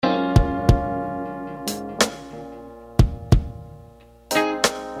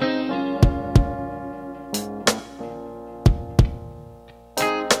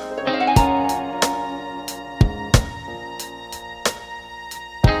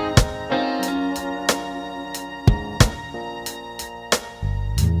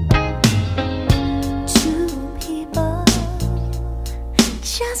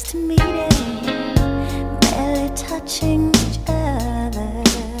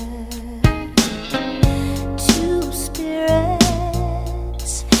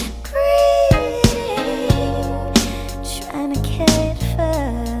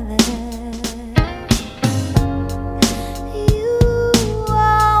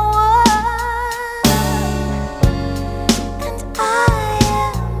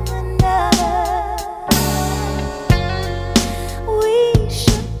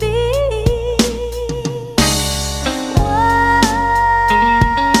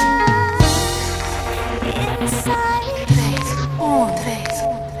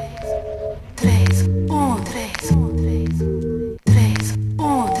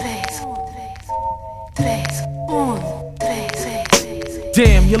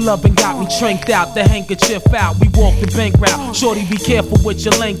Damn, your loving got me trinked out, the handkerchief out, we walk the bank route. Shorty, be careful with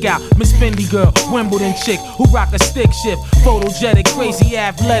your link out. Miss Fendi girl, Wimbledon chick, who rock a stick shift. Photogenic, crazy,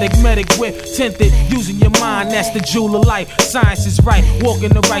 athletic, medic whip. Tinted, using your mind, that's the jewel of life. Science is right, walking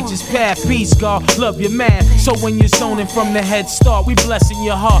the righteous path. Peace, God, love your man. So when you're zoning from the head start, we blessing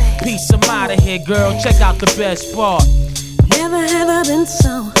your heart. Peace, I'm out of here, girl, check out the best part. Never have I been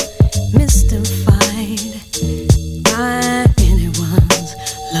so mystified by anyone's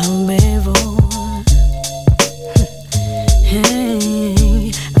love before.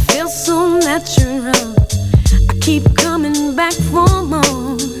 Hey, I feel so natural. I keep coming back for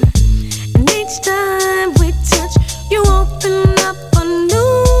more. And each time we touch, you open up a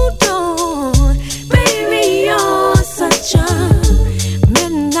new door. Baby, you're such a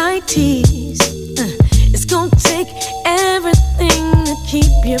midnight tease. It's gonna take everything to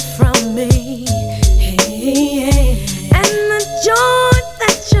keep you from me. Hey, yeah. And the joy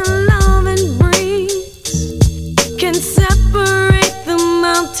that your loving brings can separate the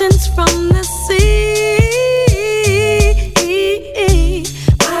mountains from the sea.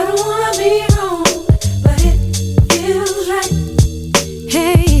 I don't wanna be wrong, but it feels right.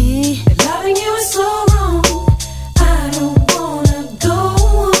 Hey, loving you is so wrong. I don't wanna go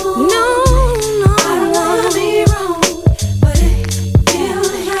on. No, I don't wanna be wrong, but it feels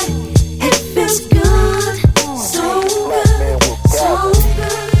right. It feels good, so good, so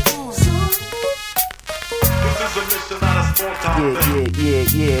good, so good.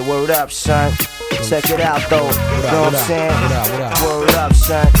 Yeah, word up, son. Check it out, though. You know what I'm saying? What up? Word up,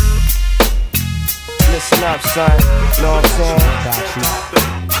 son. Listen up, son. You know what I'm saying? Got you.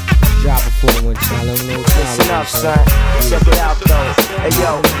 Drop it for one time. Listen up, son. Check it out, though. Hey,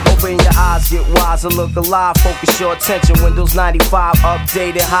 yo, open your eyes, get wiser, look alive, focus your attention. Windows 95,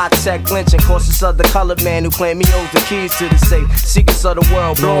 updated, high-tech lynching. Cautious of the colored man who claim he owns the keys to the safe. Secrets of the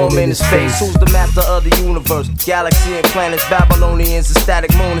world, blow him in his face. Who's the master of the universe? Galaxy and planets, Babylonians, the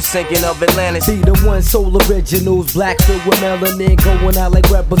static moon, the sinking of Atlantis. Be the one soul originals, black filled with melanin, going out like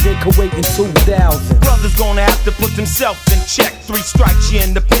rebels in Kuwait in 2000. Brother's gonna have to put himself in check. 3 strikes, you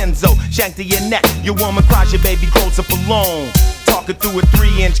in the penzo, shank to your neck. Your woman cries, your baby grows up alone. Talking through a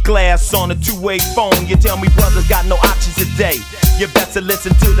 3-inch glass on a 2-way phone. You tell me brothers got no options today. You better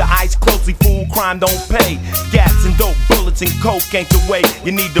listen to the ice closely, fool, crime don't pay. Gats and dope, bullets and coke ain't the way.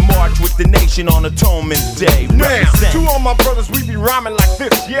 You need to march with the nation on Atonement Day. Man, to all my brothers, we be rhyming like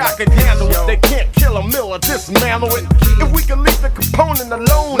this. Yeah, I can handle it. They can't kill a mill or dismantle it. If we can leave the component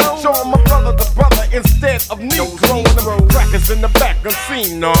alone, show my brother the brother instead of me throwing them crackers in the back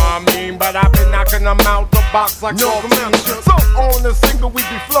unseen. Know what I mean? But I've been knocking them out the box like no command. So on the single, we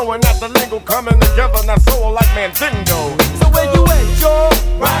be flowing at the lingo, coming together, not soul like Mandingo. So where you at, Joe?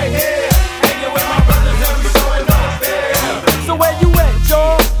 Right here, hanging with my brothers and we showing off there. So where you at,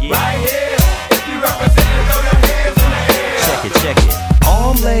 Joe? Right here, if you represent, throw your hands in the air. Check it.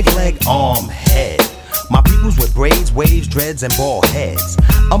 Arm, leg, arm, head. My peoples with braids, waves, dreads, and bald heads.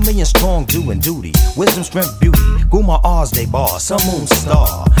 A million strong doing duty. Wisdom, strength, beauty. Guma R's they bar, sun, moon,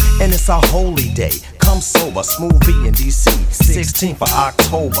 star. And it's a holy day. Come sober, smooth B in DC. 16th for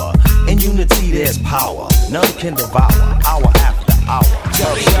October. In unity there's power. None can devour. Hour after hour.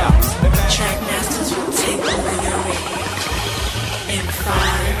 Track masters will take over your radio in 5,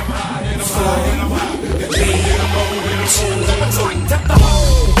 4, 3, 2, 1.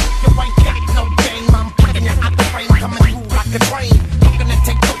 You ain't got no game. I'm putting it out the frame, coming through like a train. Looking to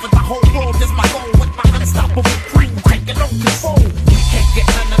take over the whole world is my goal. With my unstoppable crew, taking no control. You can't get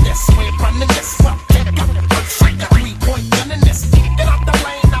none of this. We're running this. Well, check out the first shake, a 3-point gun in this. Get out the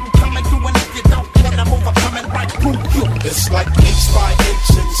lane, I'm coming through, and if you don't wanna move, I'm coming right through you. It's like inch by inch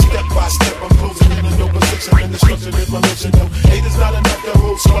and step by step. I'm closing in a no position, and destruction is my mission. No, hate is not enough. The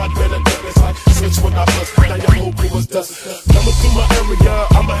whole squad better duck. It's like switch when I bust. Now your whole crew was dust. Coming through my area,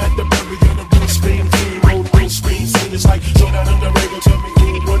 I'ma have to bury you. The blue screen team, roll screen scene. It's like showdown on the radio. Tell me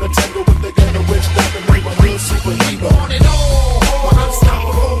who wanna tangle with the gun, which got the neighborhood superhero. On and on,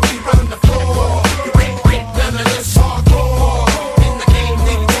 unstoppable, we run the floor. You ain't get none of this hardcore. In the game,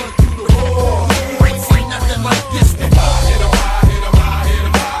 they take you to war. You ain't seen nothing like this before. Hit 'em high, hit 'em high, hit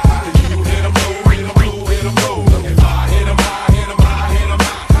 'em high. If you hit 'em low, hit 'em low, hit 'em low. If I hit 'em high, hit 'em high, hit 'em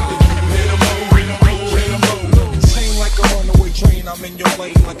high. If you hit 'em low, hit 'em low, hit 'em low. Seem like a runaway train, I'm in your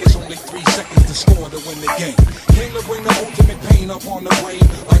lane like it's only 3 seconds to score to win the game. Caleb bring the ultimate pain up on the brain,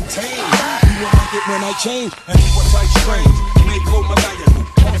 untamed. You will like it when I change, and you were tight strange. Make low maniacal,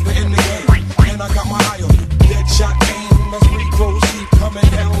 pause to end the game. And I got my eye on you, dead shot aim. As free throws keep coming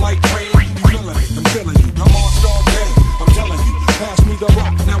down like rain. You feeling it, I'm feeling you. I'm on star game, I'm telling you. Pass me the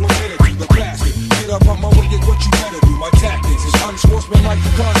rock, now I'm headed to the basket. Get up on my way, it's what you better do. My tactics is unsportsmanlike. spin like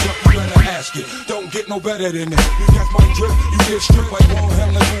the concept, you better ask it. Don't get no better than that. You catch my drip, you get stripped like Wall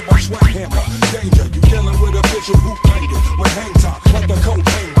Hell and move my sweat hammer. Danger, you dealing with a bitch who banging with hang time like a coat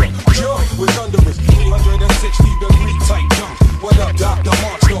hanger. Jump with thunderous 360-degree tight jump. What up, Dr.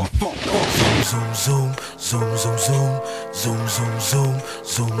 March off funk? Zoom, zoom, zoom, zoom, zoom, zoom, zoom, zoom,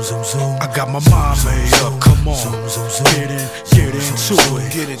 zoom, zoom, zoom. I got my mind made up, come on. Zoom, zoom, zoom. Get into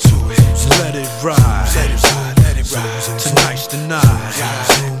it, get into it. Let it ride, let it ride, let it ride. Tonight's the night.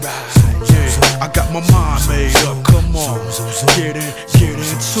 Yeah, I got my mind made up, come on. Get into it, get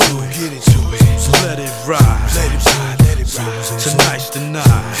into it. Let it ride, let it ride, let it ride. Tonight's the night.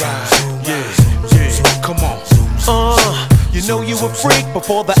 Yeah, come on. You know you a freak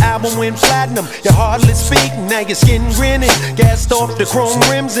before the album went platinum. You hardly speak, now your skin grinning. Gassed off the chrome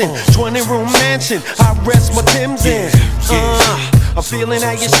rims in 20-room mansion. I rest my Timbs in. I'm feeling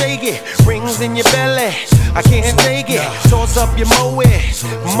how you shake it. Rings in your belly, I can't take it. Toss up your moe,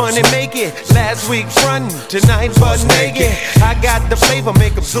 money make it. Last week frontin', tonight butt naked. I got the flavor,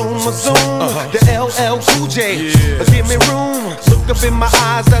 make 'em zoom a zoom. The LL Cool J, give me room. Look up in my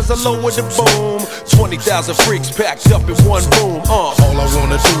eyes as I lower the boom. 20,000 freaks packed up in one room. All I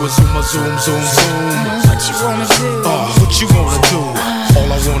wanna do is zoom, zoom, zoom, zoom. What you wanna do? What you wanna do?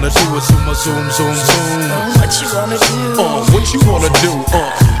 All I wanna do is zoom, zoom, zoom, zoom. What you wanna do? What you wanna do?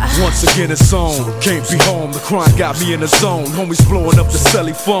 Once again it's on, can't be home. The crime got me in the zone. Homies blowing up the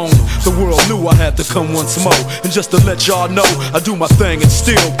celly phone. The world knew I had to come once more. And just to let y'all know, I do my thing and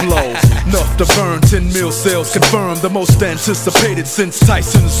still blow. Enough to burn 10 mil sales confirmed. The most anticipated since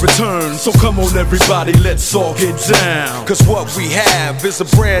Tyson's return. So come on everybody, let's all get down. Cause what we have is a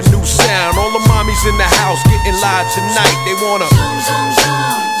brand new sound. All the mommies in the house getting live tonight. They wanna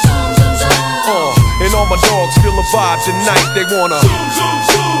and all my dogs feel the vibe tonight. They wanna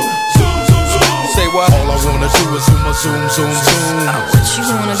say what? All I wanna do is zoom, zoom, zoom, zoom. What you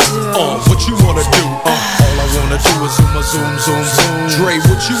wanna do? What you wanna do? All I wanna do is zoom, zoom, zoom, zoom. Dre,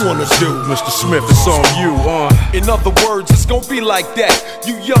 what you wanna do? Mr. Smith, it's on you. In other words, it's gonna be like that.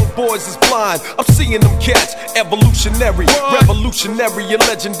 You young boys is blind. I'm seeing them cats. Evolutionary, revolutionary, and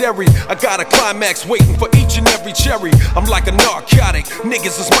legendary. I got a climax waiting for each and every cherry. I'm like a narcotic.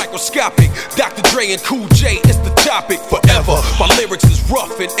 Niggas is microscopic. Dr. Dre and Cool J is the topic forever. My lyrics is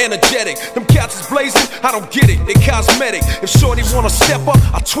rough and energetic. Them cats is blazing. I don't get it. They cosmetic. If Shorty wanna step up,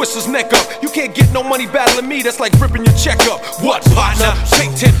 I twist his neck up. You can't get no money battling me. That's like ripping your check up. What, partner?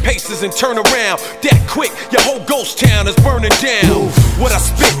 Take 10 paces and turn around. That quick, your whole ghost town is burning down. What I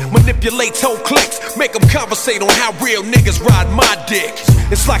spit manipulates whole clicks. Make them conversate on how real niggas ride my dick.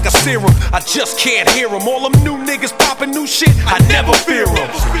 It's like a serum, I just can't hear them. All them new niggas popping new shit, I never fear them.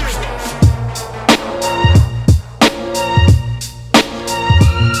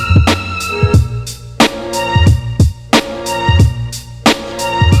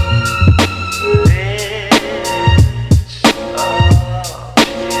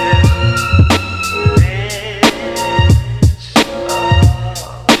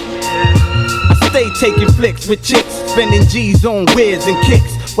 Taking flicks with chicks, spending G's on whiz and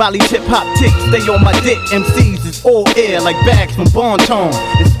kicks. While these hip-hop ticks stay on my dick. MCs is all air like bags from Bon Ton.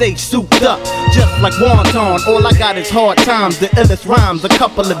 And stay souped up, just like wonton. All I got is hard times, the illest rhymes, a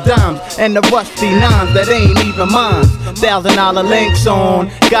couple of dimes, and the rusty nines that ain't even mine. $1,000 links on,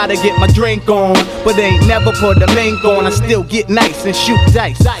 gotta get my drink on, but ain't never put a mink on. I still get nice and shoot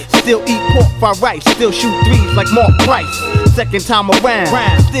dice, still eat pork fried rice, still shoot threes like Mark Price. Second time around,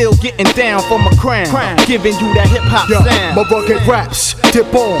 still getting down for my crown, giving you that hip-hop sound. My rugged raps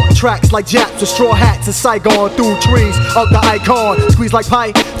dip on tracks like Japs with straw hats and Saigon through trees of the icon. Squeeze like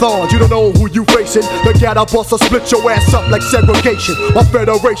pythons, you don't know who you facing. The ghetto boss will split your ass up like segregation. My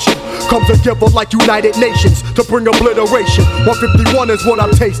federation comes together like United Nations to bring obliteration. 151 is what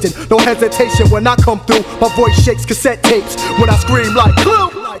I'm tasting. No hesitation when I come through. My voice shakes cassette tapes when I scream like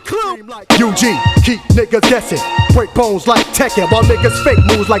Clue. UG, keep niggas guessing. Break bones like Tekken, while niggas fake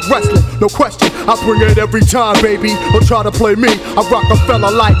moves like wrestling. No question, I bring it every time, baby. Don't try to play me, I rock a fella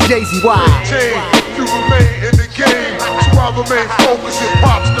like Jay-Z. Why? You remain in the game, so I remain focused and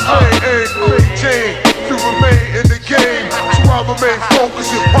pops the main. You remain in the game, so I remain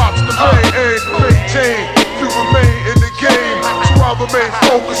focused and pops the main. You remain in the game, so I remain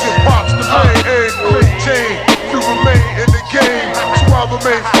focused and pops the main. You remain in the game, so I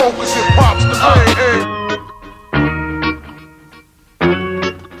remain focused and pops the main.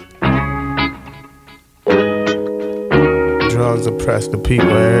 Drugs oppress the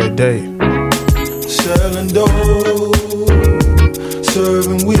people every day. Selling dope,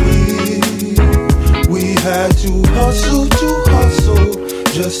 serving weed. We had to hustle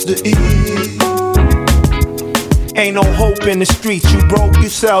just to eat. Ain't no hope in the streets, you broke, you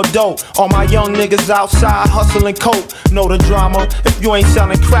sell dope. All my young niggas outside hustling coke. Know the drama, if you ain't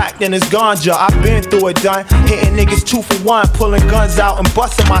selling crack, then it's ganja. I've been through it, done. Hitting niggas 2 for 1, pulling guns out and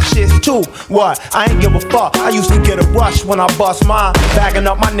busting my shits too. What? I ain't give a fuck, I used to get a rush when I bust mine. Bagging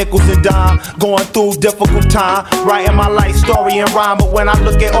up my nickels and dime, going through difficult time. Writing my life story in rhyme, but when I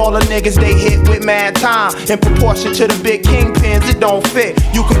look at all the niggas they hit with mad time, in proportion to the big kingpins, it don't fit.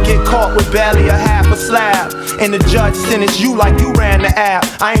 You could get caught with barely a half a slab, and the judge sentenced you like you ran the app.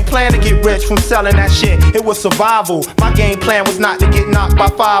 I ain't plan to get rich from selling that shit, it was survival. My game plan was not to get knocked by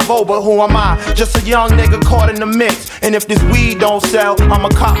 5-0, but who am I? Just a young nigga caught in the mix. And if this weed don't sell, I'ma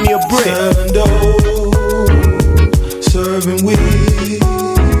cop me a brick. Selling dope, serving weed.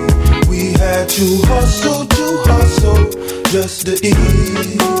 We had to hustle just to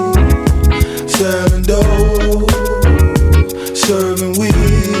eat. Selling dope, serving weed.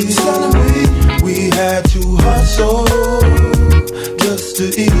 We had to hustle just to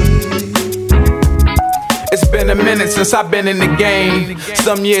eat. It's been a minute since I've been in the game.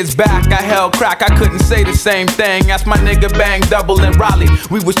 Some years back I held crack, I couldn't say the same thing. Asked my nigga Bang Double in Raleigh.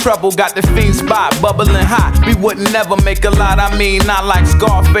 We was trouble, got the fiend spot, bubbling hot. We wouldn't never make a lot, I mean not like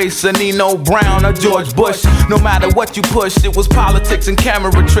Scarface or Nino Brown or George Bush. No matter what you pushed, it was politics and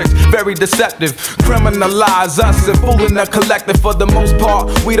camera tricks. Very deceptive, criminalize us and fooling the collective. For the most part,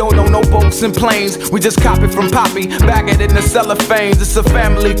 we don't know no boats and planes. We just copy from Poppy, bag it in the cellophanes. It's a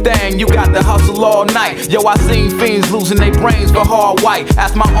family thing, you got to hustle all night. Yo, I seen fiends losing their brains for hard white.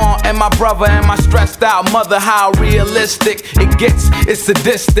 Ask my aunt and my brother and my stressed out mother how realistic it gets. It's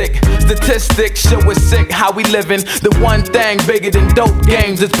sadistic. Statistics show us sick how we living. The one thing bigger than dope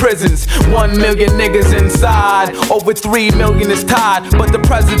games is prisons. 1 million niggas inside. Over 3 million is tied. But the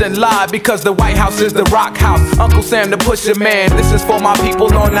president lied because the White House is the rock house. Uncle Sam the pusher man. This is for my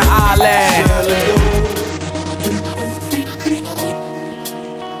people on the island.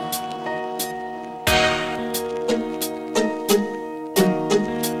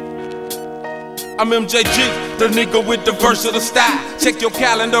 I'm MJG, the nigga with the versatile style. Check your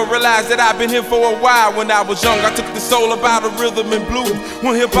calendar, realize that I've been here for a while. When I was young, I took the soul about a rhythm and blues.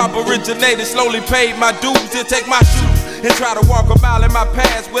 When hip-hop originated, slowly paid my dues. Then take my shoes and try to walk a mile in my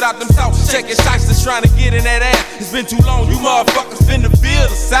past without them thoughts. Checking shysters trying to get in that ass. It's been too long, you motherfuckers finna feel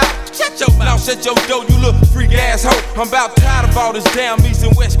the South. Shut your mouth, shut your door, you little freak asshole. I'm about tired of all this damn East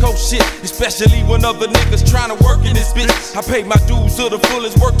and West Coast shit, especially when other niggas trying to work in this bitch. I paid my dues to the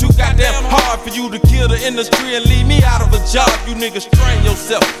fullest, work too goddamn hard for you to kill the industry and leave me out of a job. You niggas train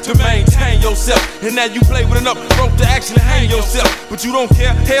yourself to maintain yourself, and now you play with enough rope to actually hang yourself. But you don't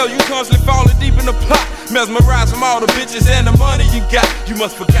care, hell, you constantly falling deep in the plot, mesmerized from all the bitches and the money you got. You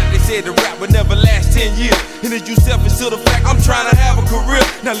must forgot they said the rap would never last 10 years, and is you selfish to the fact I'm trying to have a career.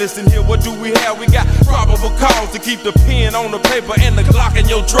 Now listen here, what do we have? We got probable cause to keep the pen on the paper and the Glock in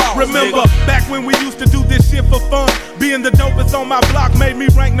your drawers. Remember, back when we used to do this shit for fun, being the dopest on my block made me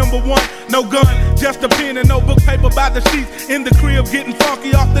rank #1. No gun, just a pen and notebook paper by the sheets. In the crib getting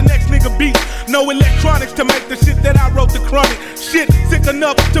funky off the next nigga beat. No electronics to make the shit that I wrote the chronic. Shit sick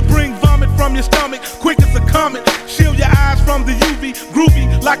enough to bring vomit from your stomach, quick as a comet. Shield your eyes from the UV, groovy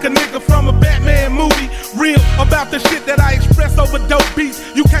like a nigga from a Batman movie. Real about the shit that I express over dope beats.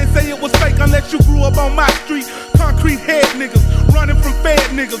 You can't say it was fake unless you grew up on my street. Concrete head niggas, running from fed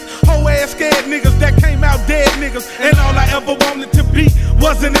niggas, whole ass scared niggas that came out dead niggas. And all I ever wanted to be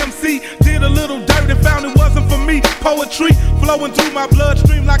was an MC. Did a little dirt and found it wasn't for me. Poetry flowing through my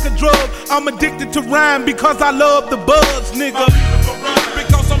bloodstream like a drug. I'm addicted to rhyme because I love the buzz, nigga.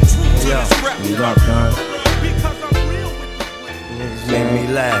 Because I'm true to this rap. Because I'm real with this. Niggas make me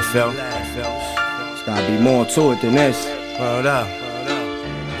laugh, yo. There's gotta be more to it than this. Hold up.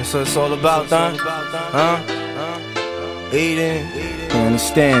 That's what it's all about, huh? Eating, you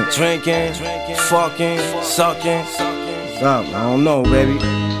understand? Drinking, fucking, sucking. What's up? I don't know, baby.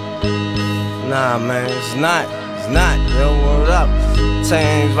 Nah, man, it's not. Yo, what up? Tell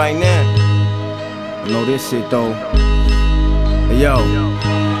you right now. I know this shit though. Hey, yo.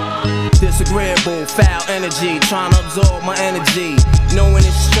 Disagreeable, foul energy, trying to absorb my energy, knowing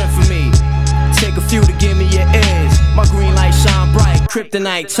it's strength for me. Take a few to give me your edge. My green light shine bright,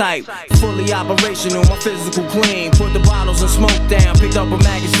 kryptonite type. Fully operational, my physical clean. Put the bottles and smoke down, picked up a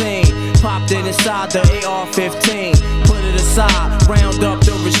magazine. Popped it inside the AR-15. Put it aside, round up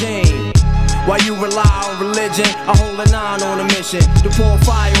the regime. While you rely on religion, I hold a 9 on a mission to pour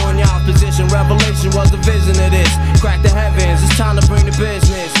fire on y'all's position. Revelation was the vision of this. Crack the heavens, it's time to bring the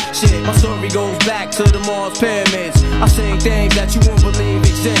business. Shit, my story goes back to the Mars pyramids. I sing things that you won't believe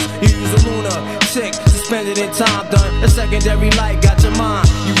exist. You use a lunar, sick, suspended in time, done. A secondary light got your mind.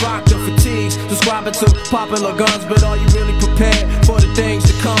 You rock the fatigue. MCs subscribing to popular guns, but are you really prepared for the things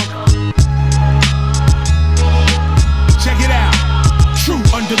to come? Check it out. True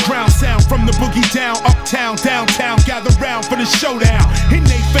underground sound from the boogie down, uptown, downtown. Gather round for the showdown. In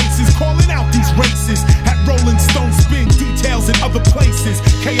they faces, calling out these races. At Rolling Stone spin details in other places.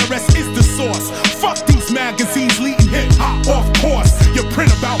 KRS is the source. Fuck these magazines leading hip hop off course. You print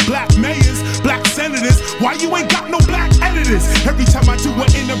about black mayors, black senators. Why you ain't got no black editors? Every time I do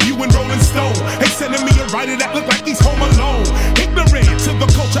an interview in Rolling Stone, they sending me a writer that look like he's home alone. Ignorant to the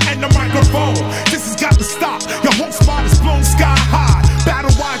culture and the microphone. This has got to stop. Your whole spot is blown sky high.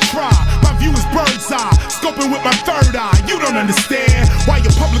 Battle why try? My view is bird's eye. Scoping with my third eye. You don't understand why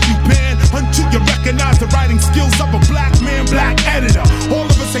you're publicly banned until you recognize the writing skills of a black man, black editor. All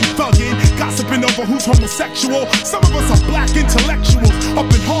of us ain't thugging, gossiping over who's homosexual. Some of us are black intellectuals up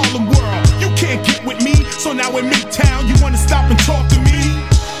in Harlem world. You can't get with me, so now in Midtown you wanna stop and talk to me?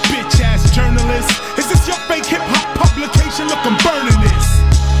 Bitch ass journalist, is this your fake hip hop publication? Look, I'm burning this.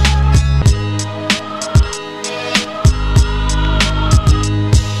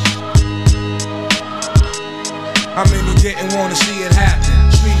 How many didn't wanna see it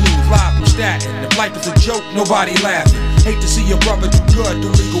happen? Street news live from Staten. If life is a joke, nobody laughing. Hate to see your brother do good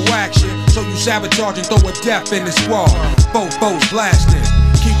through legal action. So you sabotage and throw a death in the squad. Fofos blasting.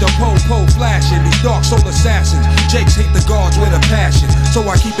 Keep the po-po flashing. These dark soul assassins. Jakes hate the guards with a passion. So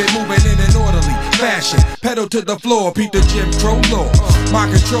I keep it moving in an orderly fashion. Pedal to the floor, beat the Jim Crow law. My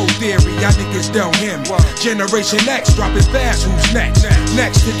control theory, y'all niggas don't hear me. Generation X, dropping fast, who's next?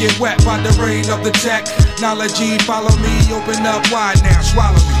 Next to get wet by the rain of the technology. Follow me, open up wide now,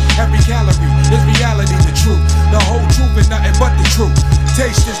 swallow me. Every calorie is reality, the truth. The whole truth and nothing but the truth.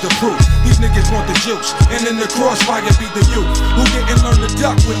 Taste is the proof. These niggas want the juice. And in the crossfire be the youth who didn't learn to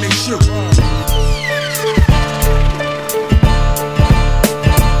duck when they shoot.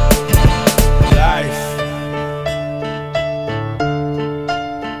 Life.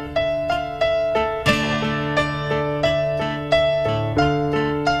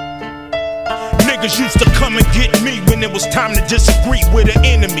 Niggas used to come and get me when it was time to disagree with an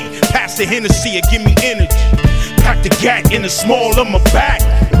enemy. Pass the Hennessy and give me energy. Pack the gat in the small of my back.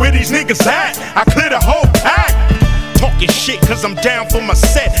 Where these niggas at? I clear the whole pack. Talking shit cause I'm down for my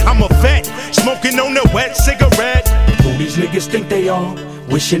set. I'm a vet, smoking on a wet cigarette. Who these niggas think they are?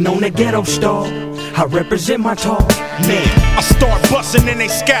 Wishing on a ghetto star. I represent my talk. Man, I start busting and they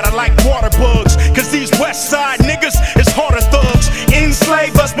scatter like water bugs. Cause these west side niggas is harder thugs.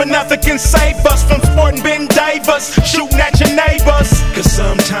 Enslave us, but nothing can save us from sporting Ben Davis, shooting at your neighbors. Cause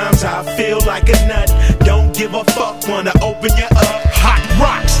sometimes I feel like a nut. Don't give a fuck, wanna open you up. Hot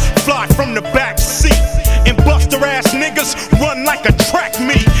rocks fly from the back seat. And buster ass niggas run like a track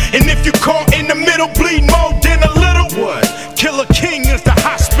meet. And if you caught in the middle, bleed more than a little. What? Killer King is the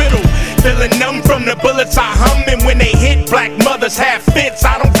hospital. Feeling numb from the bullets I hum. And when they hit, black mothers have fits.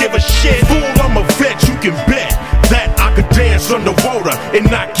 I don't give a shit. Fool, I'm a vet, you can bet that I could dance underwater and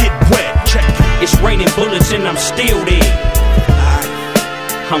not get wet. Check it. It's raining bullets and I'm still there.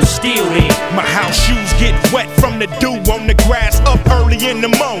 I'm still there. My house shoes get wet from the dew on the grass up early in the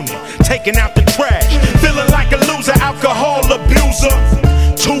morning. Taking out the trash. Feeling like a loser, alcohol abuser.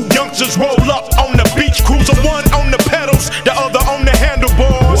 Two youngsters roll up on the beach cruiser. One on the pedals, the other on the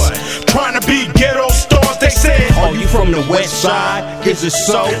handlebars. What? Trying to be ghetto stars, they said. Are you from the west side? Is it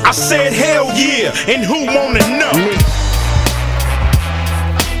so? I said hell yeah, and who wanna know? Me.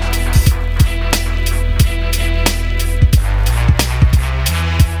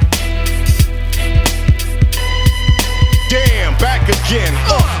 Back again,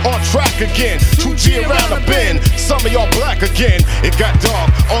 on track again, 2G around the bend, some of y'all black again. It got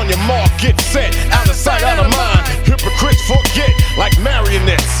dark, on your mark, get set, out of sight, out of mind. Hypocrites forget, like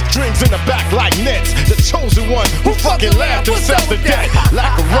marionettes, strings in the back like nets. The chosen one who fucking laughed himself to death.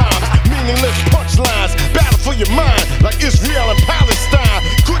 Lack of rhymes, meaningless punchlines, battle for your mind, like Israel and Palestine.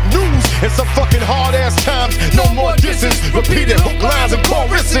 Good news in some fucking hard ass times, no more disses, repeated hook lines and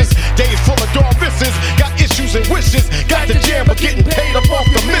choruses. Days full of Dorises, got issues and wishes, got the jam but getting paid up off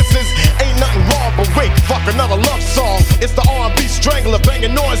the misses. Ain't nothing wrong, but wait, fuck another love song. It's the R&B strangler,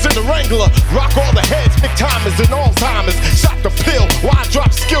 banging noise in the Wrangler. Rock all the heads, big timers and Alzheimer's. Shot the pill, while I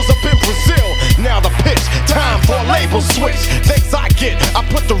drop skills up in Brazil. Now the pitch, time for a label switch. Thanks I get, I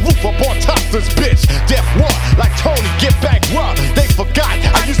put the roof up on top this bitch. Death war, like Tony, get back raw. They forgot,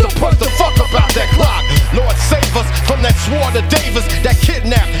 I used to punch the fuck about that clock. Lord save us from that swore to Davis, that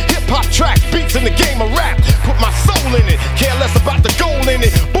kidnap. Hip-hop tracks, beats in the game of rap. Put my soul in it, care less about the goal in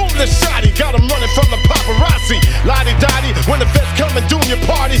it. Boom the shotty, got him running from the paparazzi. Lottie-dottie, when the vets come and doing your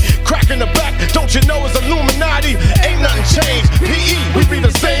party. Crack in the back, don't you know it's Illuminati? Ain't nothing changed, PE, we be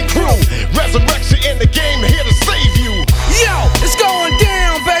the same crew.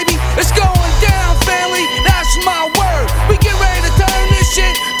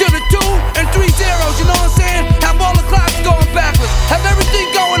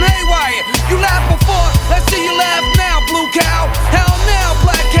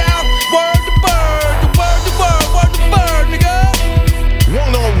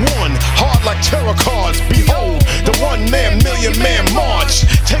 million-man march.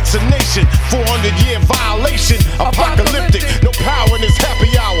 Takes a nation, 400-year violation. Apocalyptic, no power in this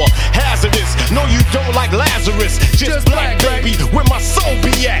happy hour. Hazardous, no you don't like Lazarus. Just black, baby, where my soul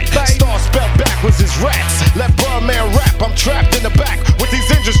be at. Star spelled backwards is rats. Let Birdman rap, I'm trapped in the back with these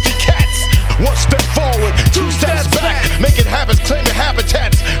industry cats. One step forward, two steps back. Making habits, claiming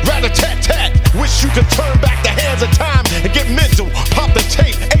habitats. Rat-a-tat-tat. Wish you could turn back the hands of time and get mental. Pop the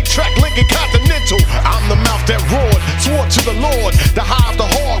tape, 8-track Lincoln Continental. I'm the mouth that roared, swore to the Lord. The high of the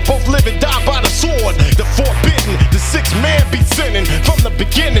hog, both live and die by the sword. The forbidden, the 6th man be sinning. From the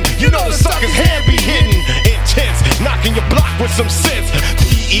beginning, you know the sucker's hand be hidden. Intense, knocking your block with some sense.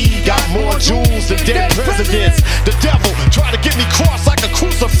 PE got more jewels than dead presidents. The devil try to get me crossed like a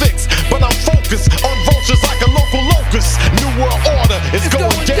crucifix, but I'm focused on vultures like a local locust. New world order is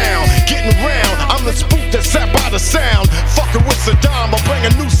going down, getting round. I'm the spook that sat by the sound. Fucking with Saddam, I'll bring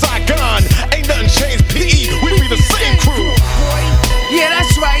a new Saigon. Ain't nothing changed, PE, we be the same crew. Yeah,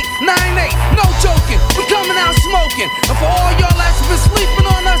 that's right, 9-8, no joking. We coming out smoking, and for all y'all that's been sleeping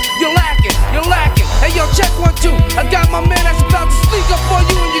on us, you're lacking, you're lacking. Hey yo, check 1, 2. I got my man that's about to sneak up on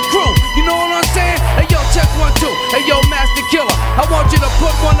you and your crew. You know what I'm saying? Hey yo, check 1, 2. Hey yo, Master Killer, I want you to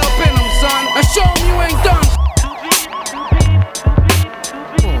put one up in him, son, and show him you ain't done.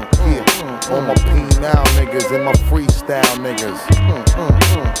 All my P-Now niggas and my freestyle niggas.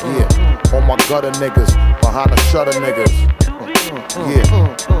 Yeah, all my gutter niggas, behind the shutter niggas.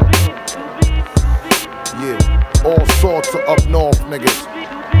 Yeah, all sorts of up north niggas.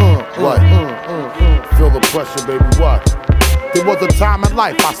 What? Feel the pressure, baby, what? There was a time in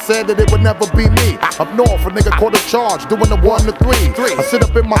life I said that it would never be me. Up north, a nigga caught a charge, doing the 1 to 3. I sit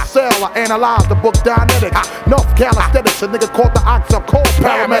up in my cell, I analyze the book Dianetics. North calisthenics, a nigga caught the ox up, called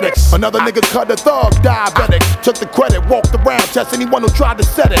paramedics. Another nigga cut a thug, diabetic. Took the credit, walked around, test anyone who tried to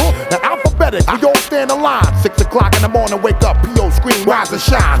set it. Now alphabetic, we all stand in line. 6 o'clock in the morning, wake up, P.O. scream, rise and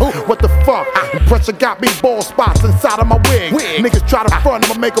shine. What the fuck? Pressure got me bald spots inside of my wig. Niggas try to front,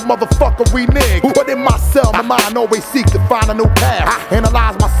 I'ma make a motherfucker renege. But in my cell, my mind always seeks to find a new path.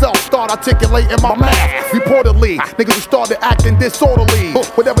 Analyze myself, start articulating my math. Reportedly, niggas who started acting disorderly.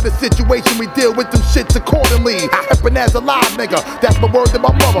 Whatever the situation, we deal with them shits accordingly. Eppin' as a live nigga, that's my word to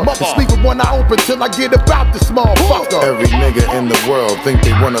my mother. Sleep with one eye open till I get about this motherfucker. Every nigga in the world think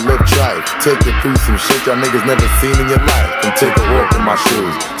they wanna live trife. Take it through some shit y'all niggas never seen in your life. Come take a walk in my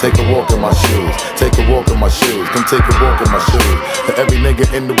shoes, take a walk in my shoes, take a walk in my shoes, come take a walk in my shoes. For every nigga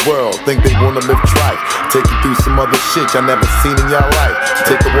in the world think they wanna live trife. Take it through some other shit y'all never seen in your life.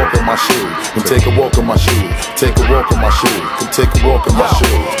 So take a walk in my shoes, come take a walk in my shoes, take a walk in my shoes, come take a walk in my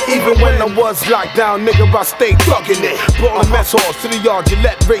shoes. Even when I was locked down, nigga, I stayed thuggin' it. Brought the mess halls to the yard,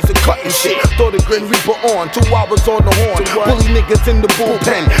 Gillette, razor cutting shit. Throw the Grim Reaper on, 2 hours on the horn. Bully niggas in the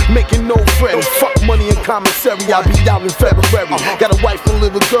bullpen, making no friends. Fuck money in commissary, I'll be out in February. Got a wife and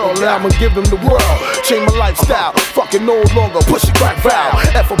little girl, and I'ma give them the world. Change my lifestyle, fucking no longer push a crack valve.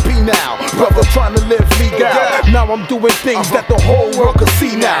 FOP now, brother trying to live legal. Now I'm doing things that the whole world can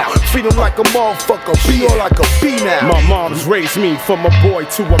see now. Feeling like a motherfucker, feel like a bee now. My mom's raised me from a boy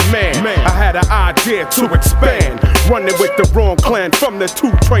to a man. I had an idea to expand. Running with the wrong clan from the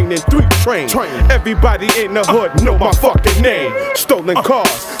 2 train and 3 train. Everybody in the hood know my fucking name. Stolen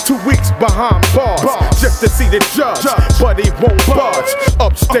cars, 2 weeks behind bars. Just to see the judge, but he won't budge.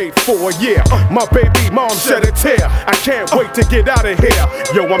 Upstate for a year, my baby mom shed a tear. I can't wait to get out of here.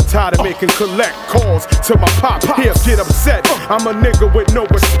 Yo, I'm tired of making collect calls to my pop. He'll get upset. I'm a nigga with no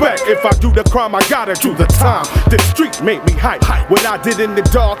respect. If I do the crime, I gotta do the time. The street made me hype. What I did in the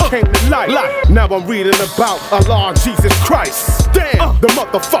dark came to light. Now I'm reading about Allah, Jesus Christ. Damn, the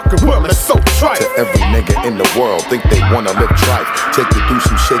motherfucking world is so trite. To every nigga in the world think they wanna live trife. Take you through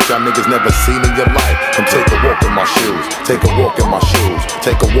some shit y'all niggas never seen in your life. Come take a walk in my shoes, take a walk in my shoes,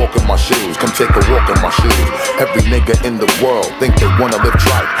 take a walk in my shoes, come take a walk in my shoes. Every nigga in the world think they wanna live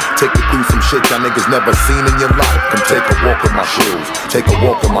trife. Take you through some shit y'all niggas never seen in your life. Come take a walk in my shoes, take a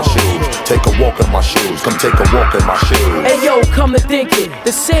walk in my shoes, take a walk in my shoes, come take a walk in my shoes. Hey yo, come to think it,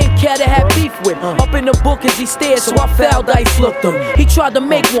 the same cat I had beef with, up in the book as he stared, so I foul dice looked him. He tried to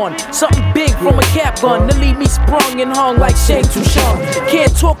make one, something big from a cap gun, to leave me sprung and hung like Shang Tsung.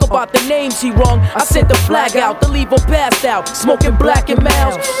 Can't talk about the names he rung, I sent the flag out to leave him passed out, smoking black and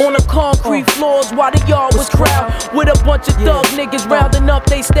mouths on the concrete floors while the yard was crowded with a bunch of thug niggas rounding up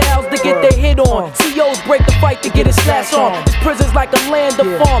they styles to get their hit on. COs break the fight to get his slash on. This prison's like a land of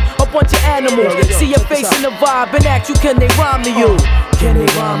farm, a bunch of animals. See your face in the vibe and ask you, can they rhyme to you? Can they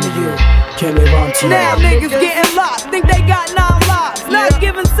rhyme to you? Can they rhyme to you? Now niggas getting locked, think they got 9 lives. Not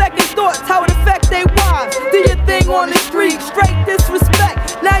giving second thoughts how it affect they wives. Do your thing on the street, straight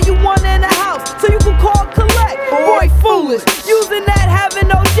disrespect. Now you one in the house, so you can call collect. Boy, foolish,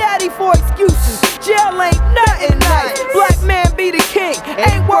 no excuses. Jail ain't nothing nice. Black man be the king,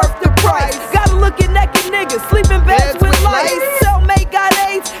 ain't worth the price. Gotta look at naked niggas, sleeping beds with lights. Cellmate got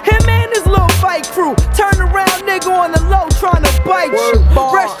AIDS, him and his little fight crew. Turn around nigga on the low trying to bite you.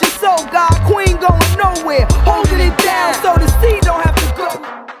 Rest your soul, God, queen going nowhere. Holding it down so the seed don't have to go.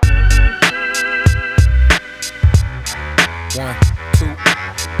 1, 2.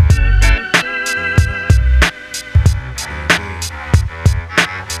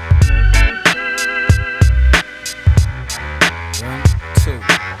 1, 2.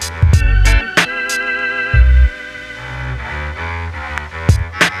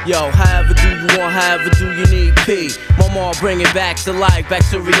 Yo, however do you want, however do you need P. Mama, bring it back to life, back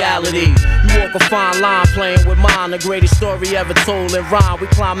to reality. You walk a fine line playing with mine, the greatest story ever told in rhyme. We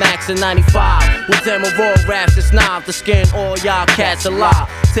climax in 95 with them of all raps, it's knife to skin all y'all cats alive.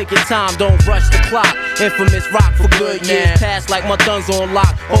 Take your time, don't rush the clock. Infamous rock for good years past like my thumbs on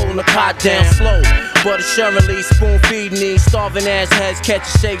lock, holding the cot down slow. But assuredly, spoon feeding these starving ass heads,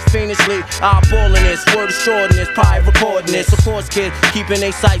 catching shakes fiendishly. Eyeballing this, word of shortness, probably recording this. Of course, kid, keeping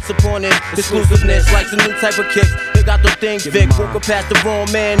they sights upon this. Exclusiveness, like some new type of kicks. They got them things, Vic. Walking past the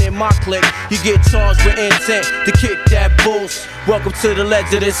wrong man in my clique. You get charged with intent to kick that boost. Welcome to the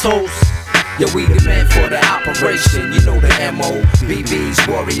ledge of this host. Yo, we the man for the operation, you know the MO. BB's,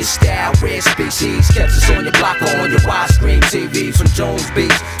 warrior style, rare species. Catch us on your block or on your widescreen TVs. From Jones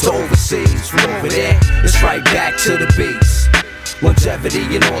Beach to overseas. From over there, it's right back to the beats.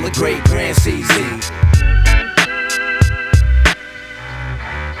 Longevity and all the great grand CZ.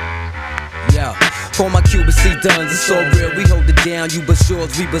 Yo, for my Cuban C duns, it's all real. We hold it down, you bust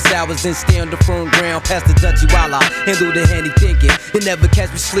yours, we bust ours, and stay on the firm ground. Past the Dutchy while I handle the handy thinking. You never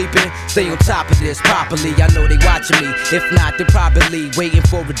catch me sleeping, stay on top of this properly. I know they watching me, if not, they're probably waiting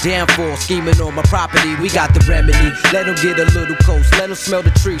for a downfall. Scheming on my property, we got the remedy. Let them get a little close, let them smell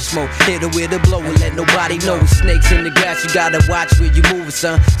the tree smoke. Hit her with a blow and let nobody know. Snakes in the grass, you gotta watch where you moving,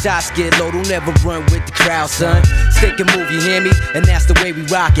 son. Shots get low, don't ever run with the crowd, son. Stick and move, you hear me? And that's the way we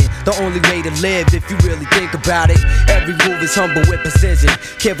rockin'. The only way to live if you really think about it. Every move is humble with precision.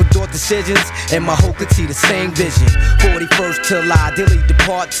 Careful thought decisions, and my whole could see the same vision. 41st till I delete the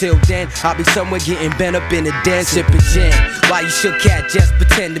part. Till then, I'll be somewhere getting bent up in a den, sipping gin. Why you should cat just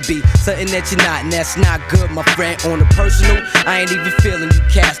pretend to be something that you're not, and that's not good, my friend. On the personal, I ain't even feeling you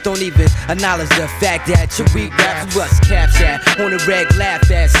cats. Don't even acknowledge the fact that your weak raps was captured. On the reg, laugh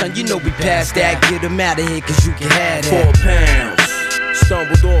at, son, you know we past that. Get them out of here, cause you can have that. 4 pounds.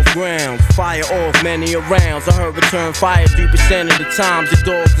 Stumbled off grounds, fire off many rounds. I heard return fire 3% of the times. Your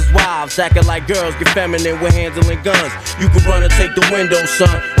dogs is wives, acting like girls, get feminine when handling guns. You can run and take the window,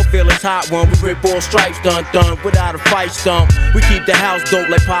 son, or feel it's hot one. We rip all stripes, dun dun, without a fight stump. We keep the house dope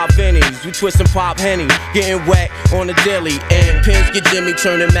like Pop Vinnies. We twist and pop Henny, getting wet on the daily. And pins get Jimmy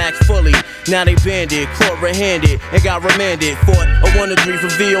turning Max fully. Now they banded, caught red-handed, and got remanded. Fought a 1 to 3 for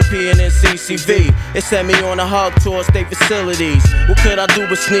VOP and NCCV. It sent me on a hug tour state facilities. What could I do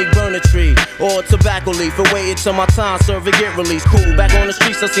but sneak, burn a tree or a tobacco leaf and wait until my time serve and get released? Cool, back on the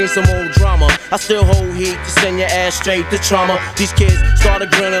streets I seen some old drama. I still hold heat to send your ass straight to trauma. These kids started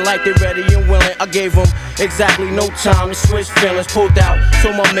grinning like they ready and willing. I gave them exactly no time to switch feelings. Pulled out,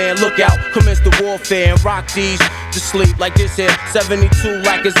 so my man look out, commence the warfare and rock these to sleep like this here. 72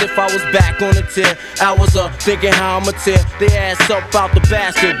 like as if I was back on the tier. I was up thinking how I'ma tear they ass up out the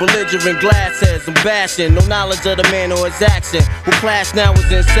basket. Belligerent glass heads, I'm bashing. No knowledge of the man or his accent. Well, class now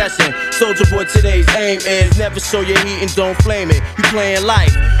is in session. Soldier boy, today's aim is never show your heat and don't flame it. You playing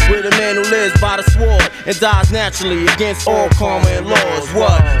life with a man who lives by the sword and dies naturally against all karma and laws.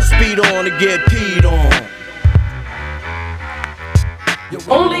 What? Speed on to get peed on.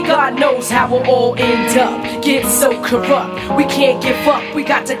 Only God knows how we'll all end up. Get so corrupt, we can't give up. We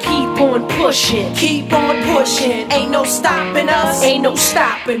got to keep on pushing. Keep on pushing. Ain't no stopping us. Ain't no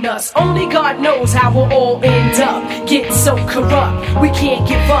stopping us. Only God knows how we'll all end up. Get so corrupt, we can't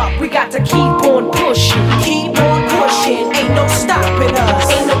give up. We got to keep on pushing. Keep on pushing. Ain't no stopping us.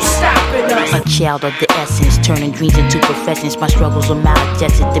 Ain't no stopping us. A child of the essence, turning dreams into professions. My struggles were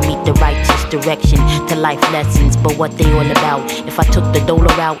maladjusted to meet the righteous direction to life lessons. But what they all about? If I took the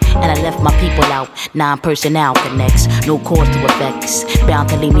dollar out and I left my people out, non-personnel connects, no cause to effects, bound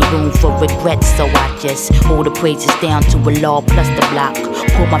to leave me room for regrets. So I just hold the praises down to a law plus the block,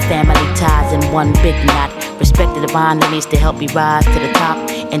 pull my family ties in one big knot, respect the divine limits to help me rise to the top,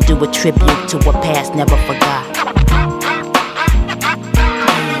 and do a tribute to what past never forgot.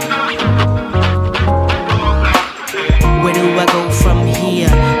 Where do I go from here?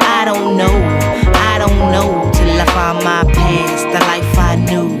 I don't know, I don't know, till I find my past, the life I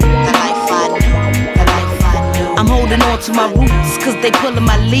knew, the life I knew, the life I knew. I'm holding on to my roots, cause they pulling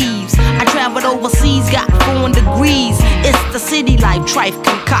my leaves. but overseas got 4 degrees. It's the city life, trife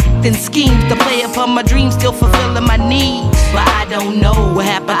concocting schemes to play upon my dreams, still fulfilling my needs. But I don't know what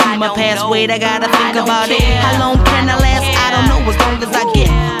happened to my past. Wait, I gotta think about it. How long can I last? I don't know, as long as I get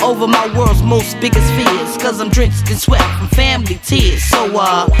over my world's most biggest fears. Cause I'm drenched in sweat from family tears. So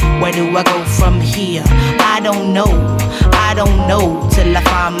where do I go from here? I don't know till I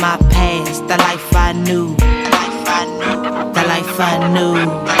find my past. The life I knew. The life I knew.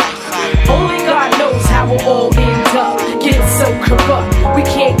 Only God knows how we'll all end up. Get so corrupt, we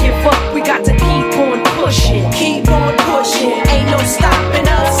can't give up. We got to keep on pushing, keep on pushing. Ain't no stopping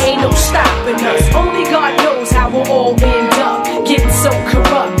us, ain't no stopping us. Only God knows how we'll all end up. Getting so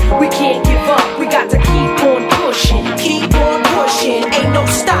corrupt, we can't give up. We got to keep on pushing, keep on pushing. Ain't no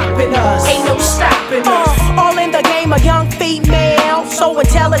stopping us, ain't no stopping us. All in the game, a young female, so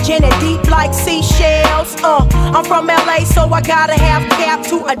intelligent and deep like seashells. I'm from LA, so I gotta have cap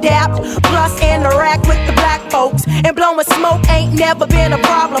to adapt. Plus interact with the black folks. And blowing smoke ain't never been a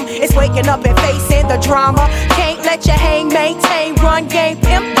problem. It's waking up and facing the drama. Can't let you hang, maintain, run game,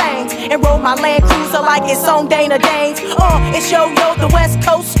 pimp things. And roll my Land Cruiser like it's on Dana Danes. It's Yo-Yo, the West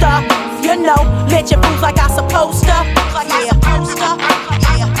Coaster. You know, let your fools like I supposed to.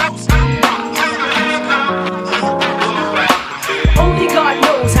 Only God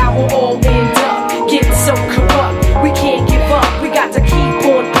knows how we'll all end up. Getting so corrupt, we can't give up. We got to keep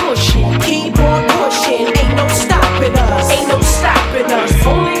on pushing, keep on pushing. Ain't no stopping us, ain't no stopping us.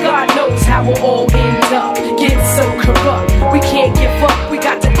 Only God knows how we'll all end up. Getting so corrupt, we can't give up. We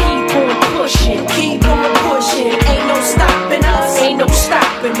got to keep on pushing, keep on pushing. Ain't no stopping us, ain't no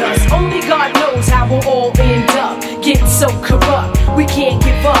stopping us. Only God knows how we'll all end up. Getting so corrupt, we can't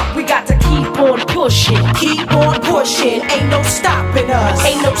give up. We got to keep on pushing, keep on pushing. Ain't no stopping us,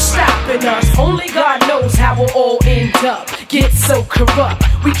 ain't no stopping us. Only God knows how we'll all end up. Get so corrupt,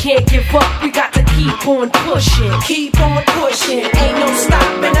 we can't give up. We got to keep on pushing, keep on pushing. Ain't no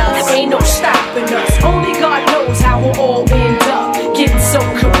stopping us, ain't no stopping us. Only God knows how we'll all end up. Getting so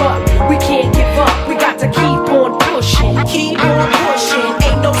corrupt, we can't give up. We got to keep on pushing, keep on pushing.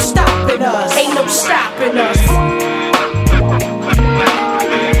 Ain't no stopping us, ain't no stopping us.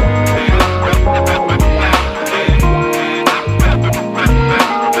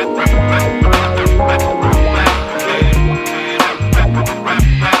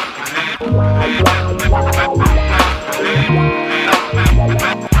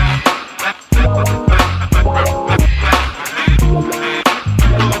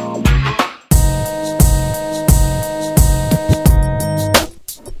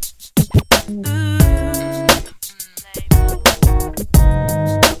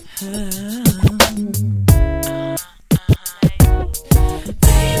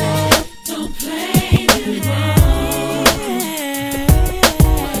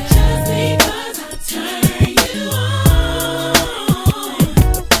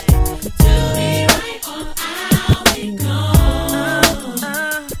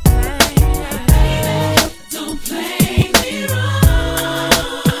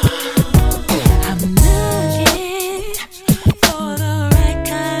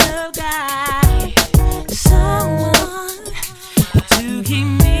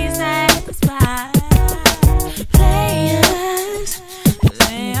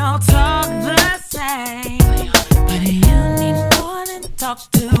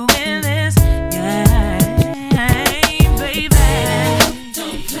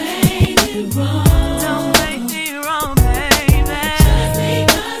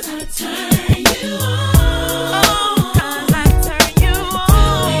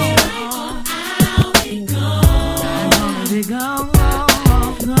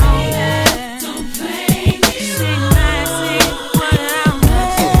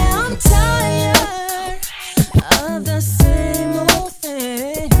 Of the same old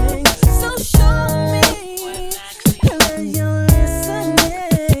thing. So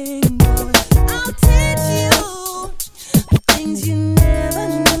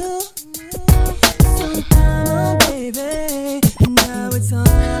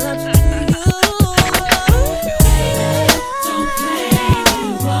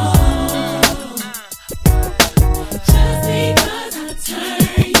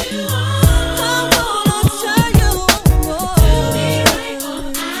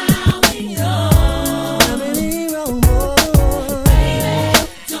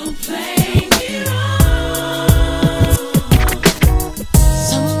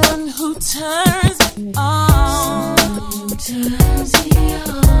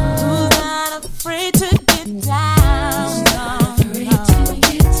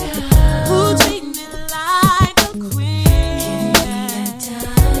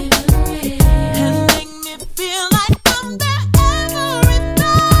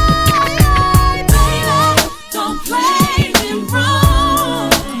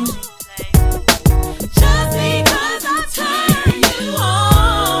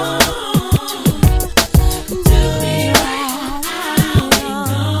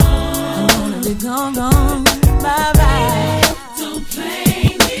You're gone, gone, bye-bye. Don't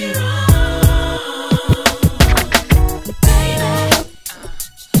play me wrong.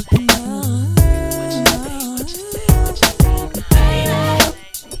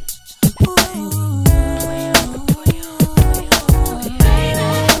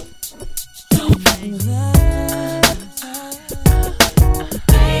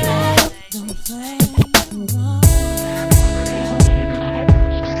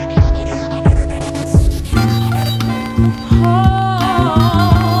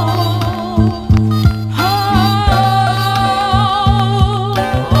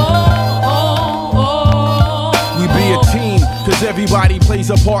 Everybody plays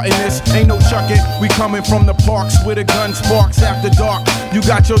a part in this, ain't no chucking. We coming from the parks where the gun sparks after dark. You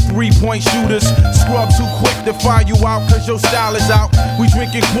got your 3-point shooters, scrub too quick to fire you out cause your style is out. We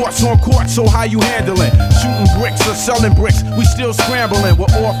drinking quarts on court, so how you handling? Shooting bricks or selling bricks, we still scrambling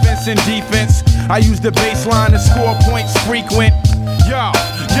with offense and defense. I use the baseline to score points frequent.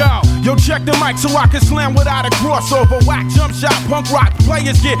 Yo, check the mic so I can slam without a crossover. Whack, jump shot, punk rock,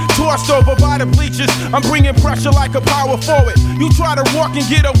 players get tossed over by the bleachers. I'm bringing pressure like a power forward. You try to walk and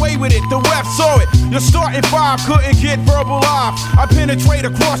get away with it, the ref saw it. Your starting 5 couldn't get verbal off. I penetrate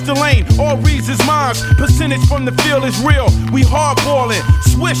across the lane, all reads is mine. Percentage from the field is real, we hardballing.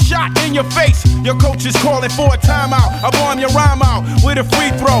 Swish shot in your face, your coach is calling for a timeout. I bomb your rhyme out with a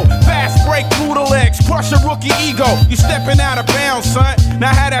free throw. Fast break through the legs, crush a rookie ego. You stepping out of bounds, son.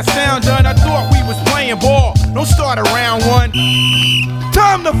 Now how that sound done? I thought we was playing ball. Don't start a round one.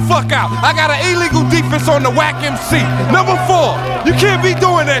 Time the fuck out. I got an illegal defense on the whack MC. Number 4. You can't be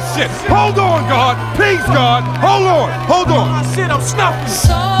doing that shit. Hold on, guard. Please, guard. Hold on. Shit, I'm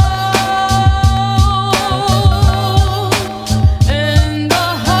snuffing.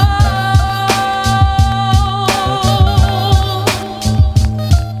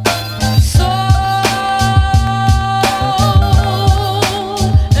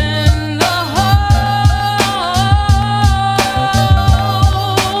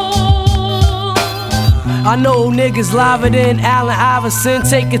 I know niggas liver than Allen Iverson.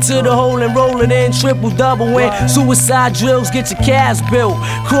 Take it to the hole and roll it in. Triple double win. Suicide drills, get your calves built.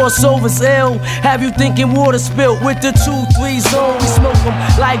 Crossovers ill, have you thinking water spilt. With the 2-3 zone, we smoke them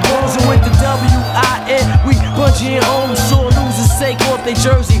like bones. And with the WIN, we bunch in home. Sure losers take off their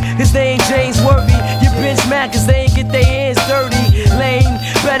jersey, cause they ain't James Worthy. You bench mad cause they ain't get their hands dirty. Lane,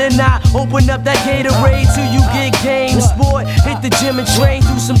 better not open up that Gatorade till you get game. Sport, hit the gym and train.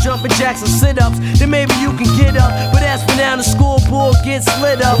 Do some jumping jacks and sit-ups. Then maybe you can get up, but as for now the scoreboard gets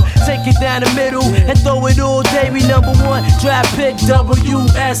lit up. Take it down the middle and throw it all day. We number 1 draft pick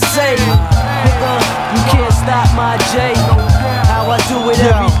WSA. Nigga, you can't stop my J. How I do it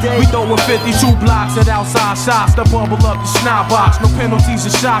every day. We throwing 52 blocks at outside shots to bubble up the snot box. No penalties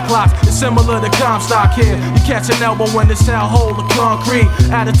or shot clocks. It's similar to Comstock here. You catch an elbow when the sound hold the concrete.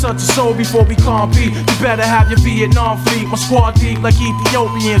 Add a touch of soul before we compete. You better have your Vietnam fleet. My squad deep like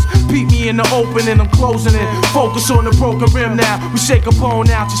Ethiopians. Beat me in the open and I'm closing it. Focus on the broken rim now. We shake a bone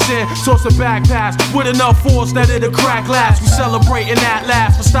out your sin. Toss a back pass with enough force that it'll crack glass. We celebrating that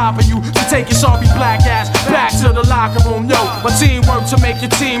last for stopping you. So take your sorry black ass back to the locker room. Yo, my team work to make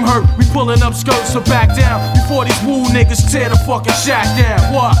your team hurt. We pulling up skirts, so back down before these woo niggas tear the fucking shack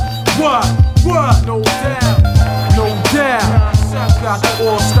down. What? No doubt. Got the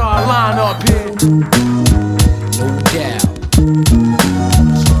all-star lineup here. No doubt.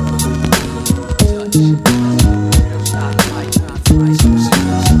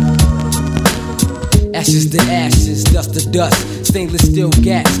 Ashes to ashes, dust to dust. Stainless steel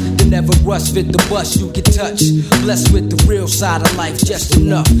gas, they never rust. Fit the bus, you can touch. Blessed with the real side of life, just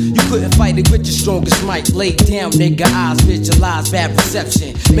enough. You couldn't fight it with your strongest might. Lay down, nigga, eyes visualize bad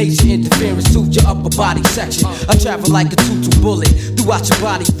reception. Major interference to your upper body section. I travel like a 2-2 bullet. Throughout your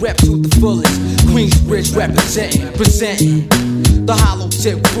body, rep to the fullest. Queensbridge representing, presenting. The hollow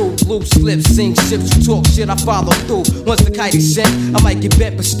tip crew, loose lips, sing ships, you talk shit, I follow through. Once the kite is sent, I might get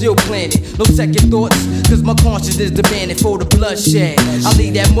bent, but still planning. No second thoughts, cause my conscience is demanding for the bloodshed. I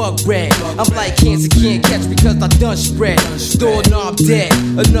leave that mug red. I'm like cancer, can't catch because I done spread. Doorknob dead,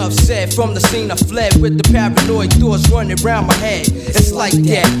 enough said. From the scene I fled with the paranoid thoughts running around my head. It's like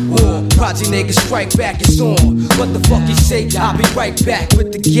that, war, project niggas strike back, it's on. What the fuck you say, I'll be right back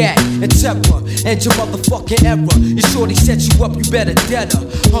with the gat and temper. And your motherfucking error, you shorty set you up, you better dead her.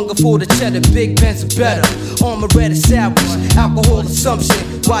 Hunger for the cheddar, big Ben's are better. Armor red is sandwich, alcohol assumption.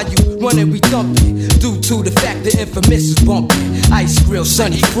 While you running, we thumping. Due to the fact the infamous is bumping. Ice grill,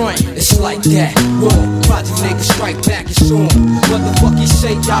 sunny front, it's like that. War, project niggas strike back and show 'em. What the fuck you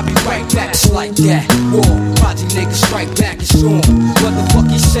say, y'all be right back, it's like that. War, project niggas strike back and show 'em. What the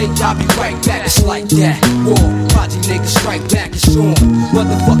fuck you say, y'all be right back, it's like that. War, project niggas strike back and show 'em. What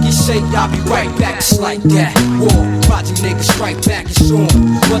the fuck you say, y'all be right back, it's like that. War, project niggas strike back and show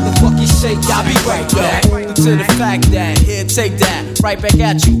 'em. What the fuck you say, y'all be right back. To the fact that, here, take that, right back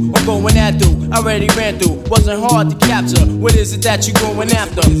at you. I'm going at through, already ran through. Wasn't hard to capture. What is it that you going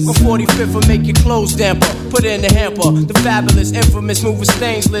after? For 45th will make your clothes damper. Put in the hamper. The fabulous, infamous, moving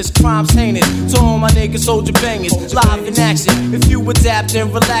stainless, crimes heinous. To all my niggas, soldier bangers, live in action. If you adapt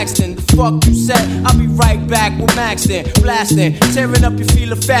and relax, then the fuck you said, I'll be right back with Max then, blasting, tearing up your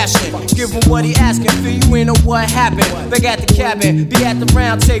feel of fashion. Give him what he asking, feel you ain't know what happened. Back at the cabin, be at the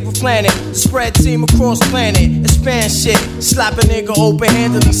round table planning. Spread team across planet, expand shit. Slap a nigga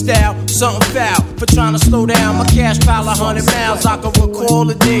open-handedly style, something foul. For trying to slow down my cash pile 100 miles. I can recall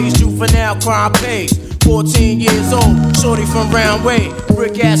the days juvenile crime pays. 14 years old, shorty from Round Way.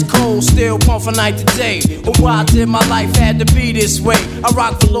 Brick ass cold, still pump from night to day. But why did my life had to be this way? I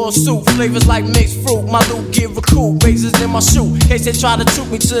rock the lawsuit, flavors like mixed fruit. My loot get recoup, razors in my shoe. Case they try to troop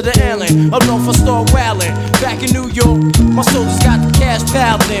me to the island. Up north I start wildin'. Back in New York, my soldiers got the cash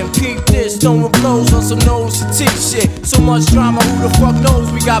piled in. Peep this, throwing blows on some nose to teeth shit. So much drama, who the fuck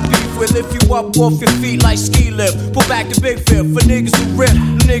knows we got beef with? Lift you up off your feet like ski lift. Pull back the big fifth for niggas who rip,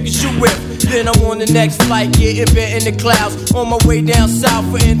 the niggas you whip. Then I'm on the next flight, getting bit in the clouds. On my way down south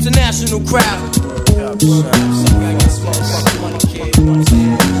for international crowds.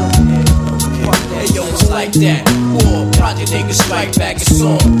 Hey yo, it's like that. War, project niggas strike back, it's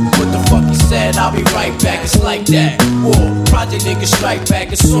on. What the fuck he said, I'll be right back, it's like that. War, project niggas strike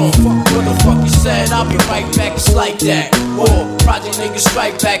back, it's on. What the fuck he said, I'll be right back, it's like that. War, project niggas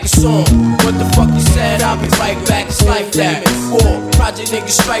strike back, it's on. What the fuck he said, I'll be right back, it's like that. War, project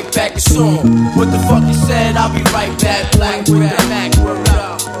niggas strike back, it's on. What the fuck he said, I'll be right back. Black with the Mac, word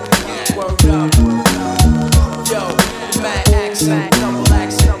up, word up. Yo, mad accent, double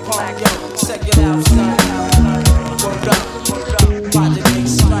accent, punk, yo, check it out, son. Word up, project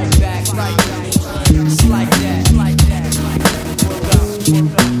niggas strike back, it's like that, like that. Word up,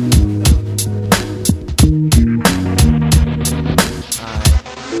 word up.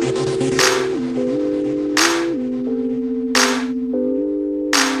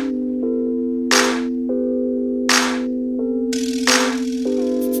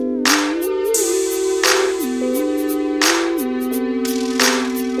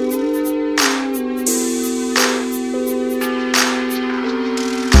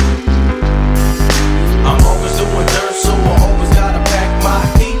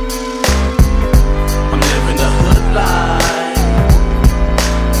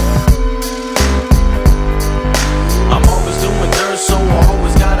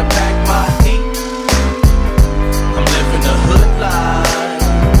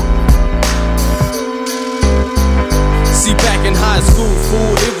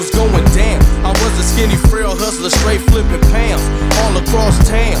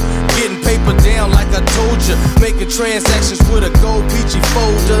 Transactions with a gold peachy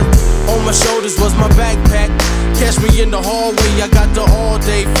folder. On my shoulders was my backpack. Catch me in the hallway, I got the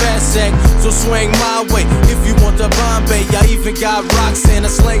all-day fast sack. So swing my way if you want the Bombay. I even got rocks and I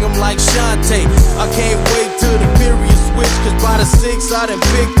slang them like Shantae. I can't wait till the period switch, cause by the 6 I done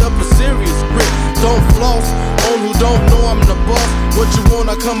picked up a serious grip. Don't floss on who don't know I'm the boss. What you want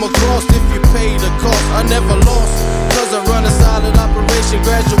I come across if you pay the cost. I never lost, cause I run a solid operation.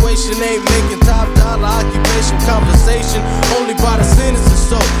 Graduation ain't making top dollar occupation. Conversation only by the sentences,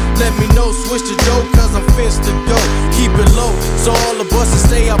 so let me know, switch the dope, cause I'm fenced to go. Keep it low, so all the buses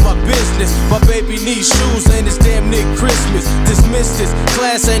stay out my business. My baby needs shoes and it's damn near Christmas. Dismiss this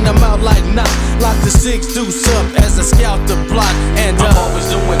class and I'm out like nah. Lock the 6 deuce up as I scout the block. And I'm always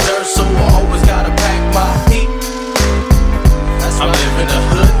doing dirt, so I always gotta pack my heat. I'm living a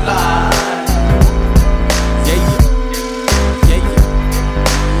hood life.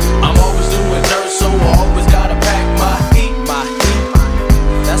 I'm always doing dirt, so I always gotta pack my heat.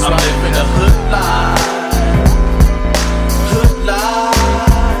 That's I'm living a hood life. Hood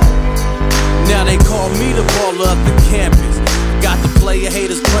life. Now they call me the baller of the campus. Got the player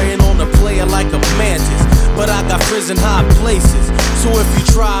haters preying on the player like a mantis. But I got friends in high places. So if you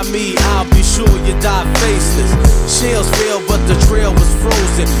try me, I'll be sure you die faceless. Shells fell, but the trail was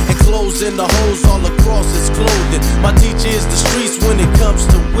frozen. And clothes holes and the holes all across his clothing. My teacher is the streets when it comes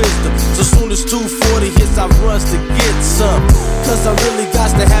to wisdom. So soon as 240 hits, I runs to get some. Cause I really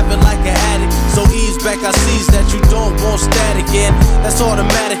got to have it like an addict. So ease back, I sees that you don't want static. And that's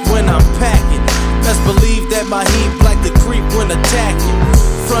automatic when I'm packing. Best believe that my heat black the creep when attacking.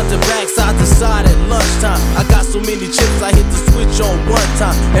 Front to back, side to side at lunchtime. I got so many chips, I hit the switch on one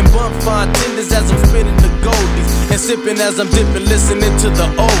time. And bump fine tenders as I'm spinning the goldies. And sipping as I'm dipping, listening to the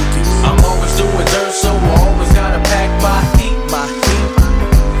oldies. I'm always doing dirt, so I always gotta pack my heat, my heat.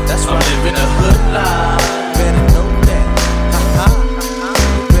 That's why I'm living a hood life. Better know that.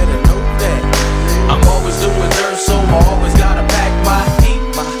 Better know that. I'm always doing dirt, so I always gotta pack my heat,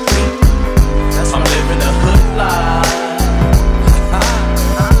 my heat. That's why I'm living a hood life.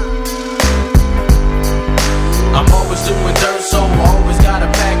 I'm always doing dirt, so I always gotta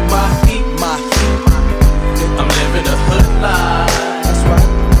pack my heat, my heat. I'm living a hood life. That's right,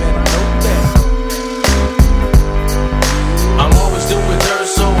 better know that. I'm always doing dirt,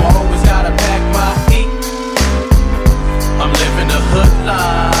 so I always gotta pack my heat. I'm living a hood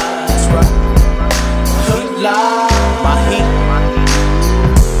life. That's right, hood life. My heat,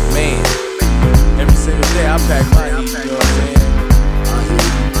 man. Every single day I pack my heat, you know what I'm saying? My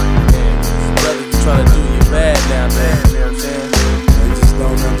heat, man. Brother, you tryna do your bad down there, you know what I'm saying? They just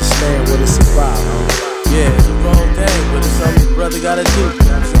don't understand what it's about, huh? Yeah, it's a wrong thing, but it's something your brother gotta do, you know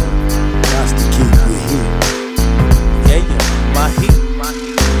what I'm saying? That's to keep your heat. Yeah, yeah, my heat. My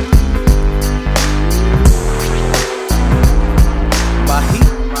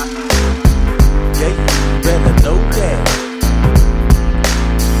heat. Yeah, you better know that.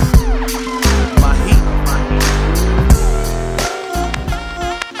 My heat.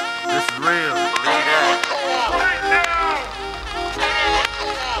 This is real, believe that.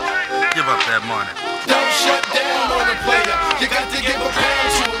 Give up that money. Don't shut down on a player. You got to give a pound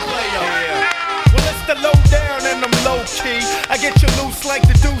to a player. Yeah. Well, it's the low down and I'm low key. I get you loose like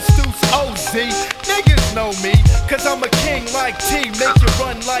the deuce OZ. Niggas know me, cause I'm a king like T. Make you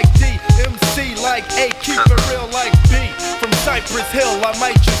run like D. MC like A. Keep it real like B. From Cypress Hill, I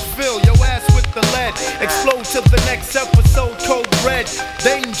might just fill your ass with the lead. Explode to the next episode, code red.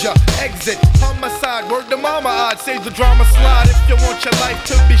 Danger, exit, homicide. Word to mama, I'd save the drama slide. If you want your life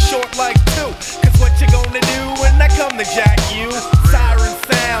to be short like two. Cause what you gonna do when I come to jack you? Siren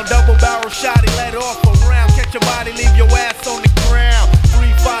sound, double barrel shotty, let off a round. Catch your body, leave your ass on the ground.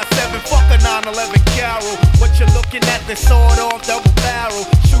 357, fuck a 911 Carol. What you looking at, the sword off, double barrel.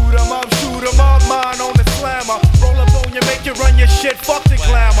 Shoot 'em up, mine on the slammer. Roll up on you, make you run your shit, fuck the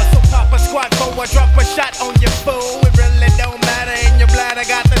glamour. So pop a squat forward, drop a shot on your fool. It really don't matter, in your bladder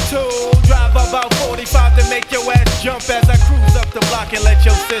got the tool. Drive about 45 to make your ass jump as I cruise up the block and let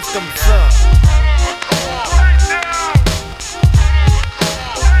your system suck.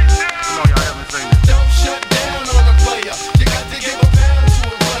 Don't shut down on a player. You got to give a pound to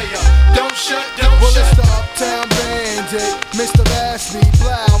a player. Don't shut. Well, it's the Uptown Bandit, Mr. Last Me,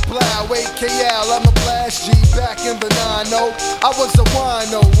 Blow, AKL, I'm a blast G, back in the 9-0. I was a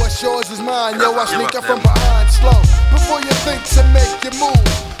wino, what's yours is mine, yo, I sneak up from behind slow. Before you think to make your move,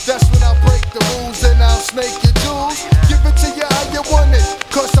 that's when I break the rules and I'll snake your jewels. Give it to you how you want it,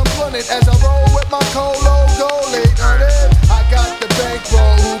 cause I'm blunted as I roll with my Colo goalie. I got the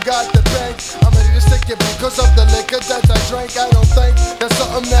bankroll, who got the bank? I'm ready to stick it because of the liquor that I drank. I don't think that's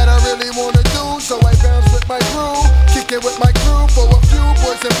something that I really wanna do, so I bounce with my crew, kick it with my crew for a few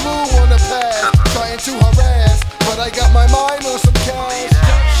boys in blue on the path, trying to harass, but I got my mind on some cash.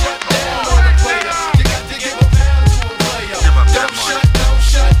 Don't shut down on a player. You got to give a pound to a player. Don't shut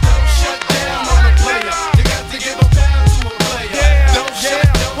down on a player. You got to give a pound to a player. Don't shut.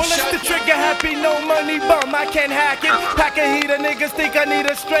 Well, it's the trigger happy, no money bum. I can't hack it. Pack a heater, niggas think I need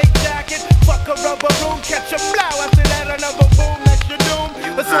a straight jacket. Fuck a rubber room, catch a blow. After that, another boom, that's your doom.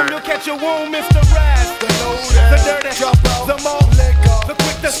 Assume you'll catch a wound, Mr. Raz. The dirty, the more liquor, the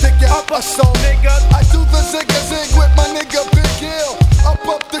quick to stick your upper soul, nigga. I do the zig with my nigga Big Hill.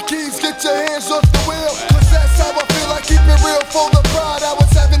 Up the keys, get your hands off the wheel. Cause that's how I feel, I keep it real for the pride. I was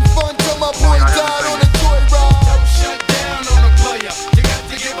having fun till my boy died on a joyride. Don't shut down on a player. You got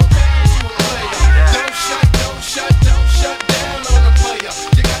to give a pound to a player. Don't shut down on a player.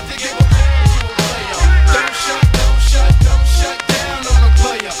 You got to give a pound to a player. Don't shut down on a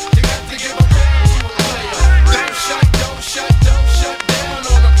player. You got to give a pound to a player. Don't shut down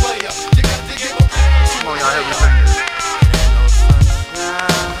on a player. You got to give a pound to a player.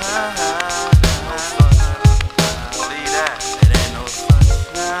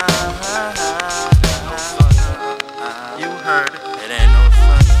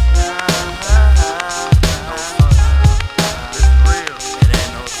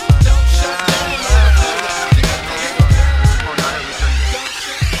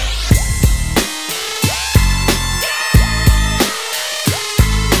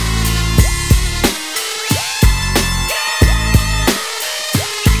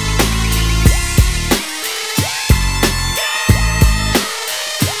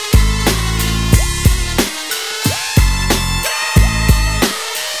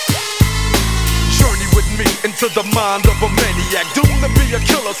 mind of a maniac, doomed to be a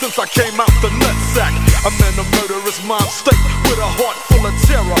killer since I came out the nutsack. I'm in a murderous mind state with a heart full of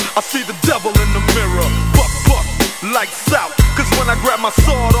terror. I see the devil in the mirror. Buck, lights out. Cause when I grab my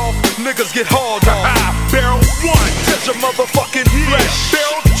sword off, niggas get hauled off. Barrel 1, touch your motherfucking flesh.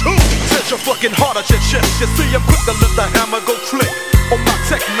 Barrel 2, touch your fucking heart at your chest. You see, I'm quick to let the hammer go click. On my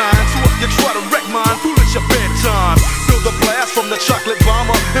Tech 9, so if you try to wreck mine, foolish your bedtime. Feel the blast from the chocolate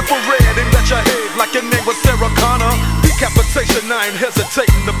bomber. Infrared aimed at your head like your name was Sarah Connor. Decapitation, I ain't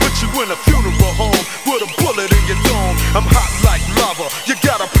hesitating to put you in a funeral home with a bullet in your dome. I'm hot like lava. You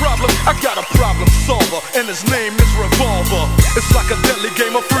got a problem? I got a problem solver, and his name is Revolver. It's like a deadly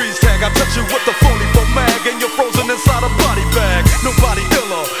game of freeze tag. I touch you with the 44 mag, and you're frozen inside a body bag. Nobody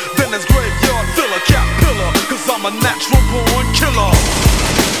iller than this graveyard filler, cap pillar. Cause I'm a natural born killer.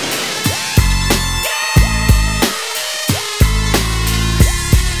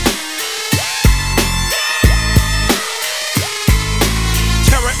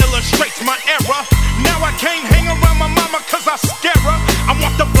 Terror illustrates my era. Now I can't hang around my mama cause I scare her. I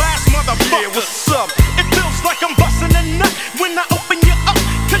want the blast, motherfucker. Yeah, what's up? It feels like I'm busting a nut when I open you up.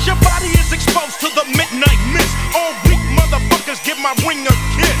 Cause your body is exposed to the midnight mist. All weak motherfuckers give my ring a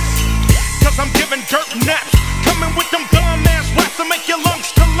kiss. Cause I'm giving dirt naps. Coming with them dumb ass raps to make your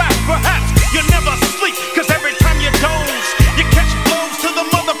lungs collapse. Perhaps you never sleep, cause every time you doze, you catch blows to the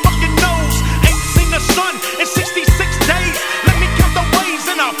motherfucking nose. Ain't seen the sun in 66 days. Let me count the ways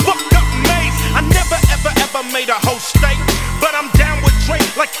in a fucked up maze. I never ever ever made a whole state, but I'm down with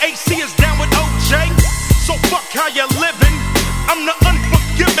Drake like AC is down with OJ. So fuck how you living. I'm the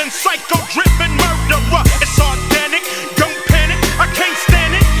unforgiving, psycho-driven murderer. It's organic, don't panic, I can't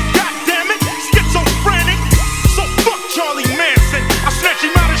stand it. God damn it, schizophrenic. So fuck Charlie Manson. I snatch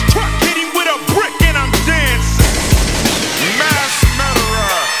him out his truck, hit him with a brick, and I'm dancing. Mass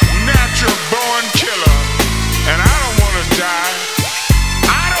murderer, natural born killer, and I don't wanna die.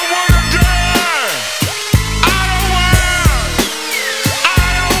 I don't wanna die. I don't wanna. I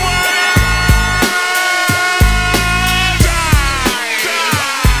don't wanna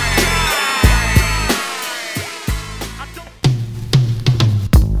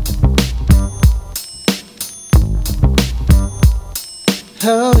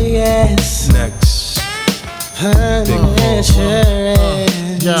Oh yes. Next.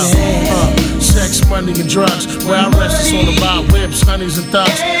 Sex, money, and drugs. Where I rest is all about whips, honeys, and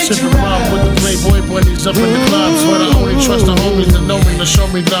thugs. Sipping rum with the playboy bunnies up in the clubs. But I only trust the homies that know me to show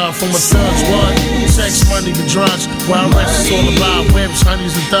me love from a thug's one. Sex, money, and drugs. Where I rest is all about whips,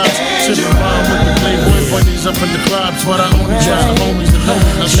 honeys, and thugs. Sipping rum with the playboy bunnies up in the clubs. But I only trust the homies that know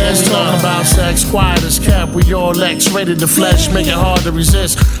me to show me love. Let's talk about sex, quiet as kept. We all X, rated the flesh, make it hard to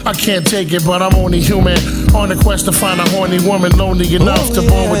resist. I can't take it, but I'm only human. On a quest to find a horny woman, lonely enough to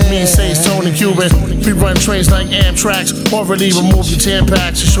bond with me, says Tony Cuban. We run trains like Amtrak's, already remove your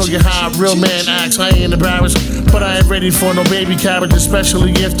Tampax to show you how a real man acts. I ain't embarrassed, but I ain't ready for no baby carriage,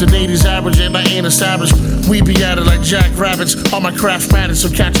 especially if the lady's average and I ain't established. We be at it like jackrabbits, all my craft matters, so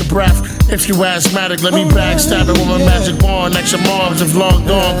catch your breath. If you asthmatic, let me backstab it with my magic wand. Next your moms if long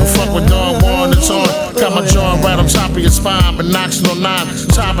gone, but fuck with Don Juan, it's on. Got my jaw right on top of your spine, but knocks it on 9,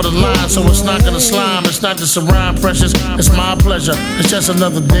 top of the line, so it's not gonna slime. It's not just a rhyme, precious, it's my pleasure. It's just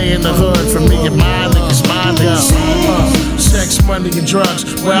another day in the hood for me and my niggas, my niggas. Sex, money, and drugs.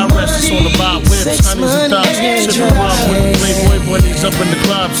 Where I rest, it's all about whips, honeys, and thugs. Sipping rum with the playboy bunnies up in the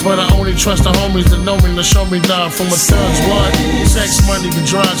clubs. But I only trust the homies that know me to show me love from a thug's one. Sex, money, and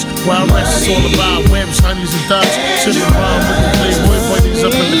drugs. Where I rest, it's all about whips, honeys, and thugs. Sipping rum with the playboy bunnies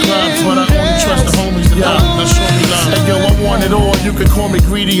up in the clubs. But I only trust the homies that know me to show me love. Hey yo, I want it all. You can call me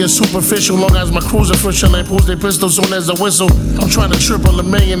greedy or superficial, long as my crew's official and pulls their pistols soon as I whistle. I'm trying to triple $1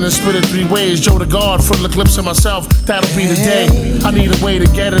 million and split it 3 ways. Joe the God, full of clips of myself. That'll be the day. I need a way to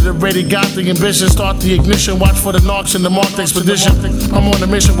get it already. Got the ambition, start the ignition. Watch for the knocks in the marked expedition. I'm on a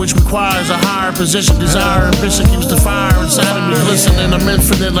mission which requires a higher position. Desire, ambition keeps the fire inside of me glistening. I'm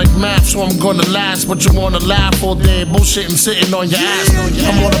infinite like math, so I'm gonna last. But you wanna laugh all day, bullshitting, sitting on your ass.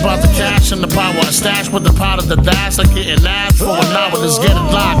 I'm all about the cash and the power I stash with the pot of the dash. Like getting ass for an hour, let's get it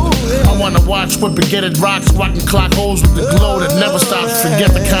locked. I wanna watch whip and get it rocked, so I can clock holes with the glow that never stops.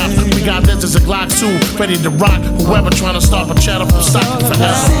 Forget the cops, we got this as a Glock 2, ready to rock. Whoever trying to stop a chatter from stopping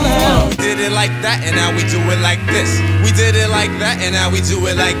forever. We did it like that, and now we do it like this. We did it like that, and now we do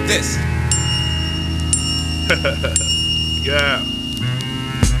it like this. Yeah.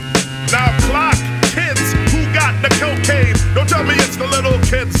 Now clock, kids who got the cocaine. Don't tell me it's the little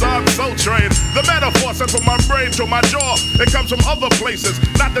kids on Soul Train. The metaphors sent from my brain to my jaw. It comes from other places,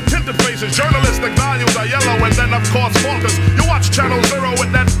 not the tinted faces. Journalistic values are yellow, and then of course falters. You watch Channel Zero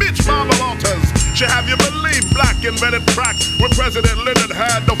with that bitch Mama Walters. She have you believe black invented crack when President Lyndon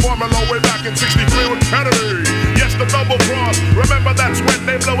had the formula way back in '63 with Kennedy. Yes, the double cross. Remember that's when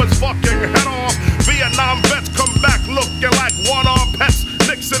they blow his fucking head off. Vietnam vets come back looking like one-armed pets.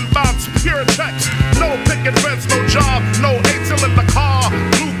 Nixon bounce pure checks. No picket fence, no job, no 8-cylinder car.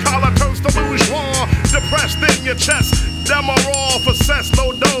 Blue collar turns to bourgeois. Depressed in your chest. Them are all for cess,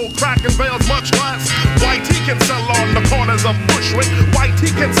 no dough. Crack and veils much less. White tea can sell on the corners of Bushwick. White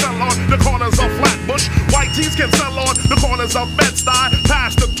tea can sell on the corners of Flatbush. White tees can sell on the corners of Bed-Stuy.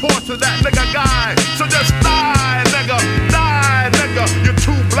 Pass the torch to that nigga guy. So just die, nigga. Die, nigga. You're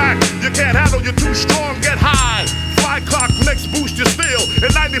too black. You can't handle. You're too strong. Get high. 5 o'clock next boost your steel.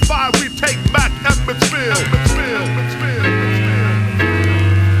 In 95 we take back Emmetsville.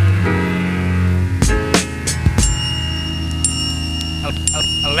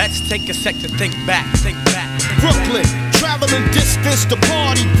 Let's take a sec to think back. Brooklyn, traveling distance to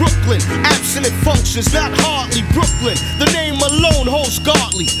party Brooklyn. Abstinent functions, not hardly Brooklyn. The name alone holds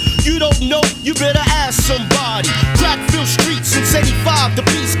godly. You don't know, you better ask somebody. Crackville streets since '85, the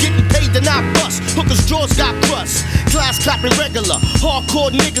beast getting paid to not bust. Hookers' jaws got crust. Class clapping regular. Hardcore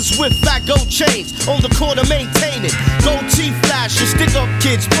niggas with fat gold chains on the corner maintaining. Gold teeth flashing, stick up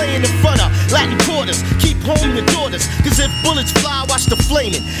kids playing in front of Latin quarters. Keep home your daughters, cause if bullets fly, watch the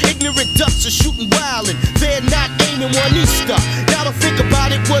flaming. Ignorant ducks are shooting wildin'. They're not aiming one Easter. Now to think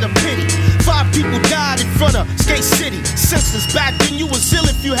about it, what a pity. 5 people died in front of Skate City. Senseless back then, you was ill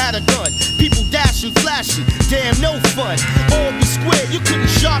if you had a gun. People dashing, flashing, damn no fun. All be square, you couldn't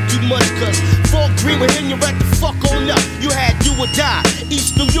shop too much, cause Fort Greene would hit you right the fuck on up. You had do or die.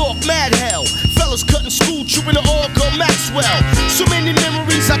 East New York, mad hell. Fellas cutting school, trooping to all go Maxwell. So many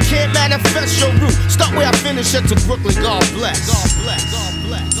memories I can't manifest your route. Start where I finish at to Brooklyn, God bless. God bless. God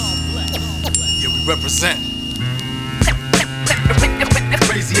bless. God bless. Yeah, we represent.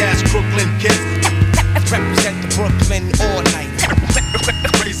 Crazy ass Brooklyn kids. Represent the Brooklyn all night.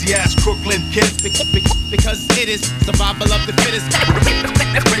 Crazy ass Brooklyn kids. Because it is survival of the fittest.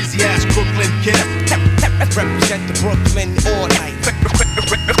 Crazy ass Brooklyn kids. Represent the Brooklyn all night.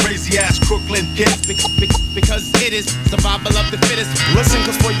 Crazy ass Brooklyn kids. Because it is survival of the fittest. Listen,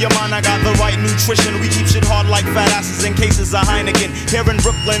 cause for your mind I got the right nutrition. We keep shit hard like fat asses in cases of Heineken. Here in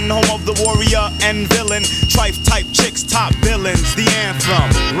Brooklyn, home of the warrior and villain. Trife type chicks, top villains. The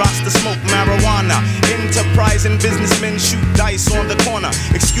anthem, Rasta smoke marijuana. Enterprising businessmen shoot dice on the corner.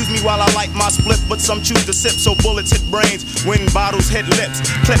 Excuse me while I light my split, but some choose to sip so bullets hit brains when bottles hit lips.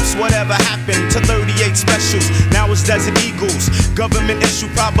 Clips, whatever happened to 38 specials. Now it's Desert Eagles. Government issue,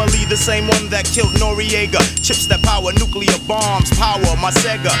 probably the same one that killed Noriega. Chips that power nuclear bombs, power my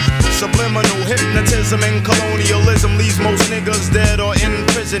Sega. Subliminal hypnotism and colonialism leaves most niggas dead or in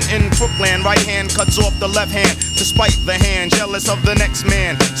prison in Brooklyn. Right hand cuts off the left hand to spite the hand, jealous of the next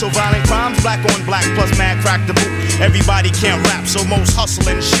man. So violent crimes, black on black, plus mad crack the boot. Everybody can't rap, so most hustle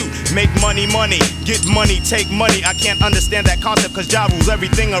and shoot. Make money, get money, take money. I can't understand that concept cause Ja rules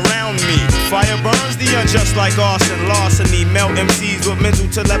everything around me. Fire burns the unjust like arson, larceny. Melt MCs with mental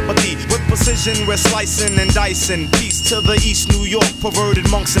telepathy. With precision we're slicing and dicing. Peace to the East New York, perverted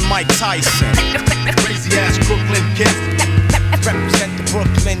monks and Mike Tyson. Crazy ass Brooklyn kids. Represent the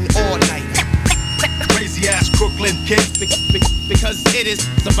Brooklyn all night. Crazy ass Brooklyn kids. Because it is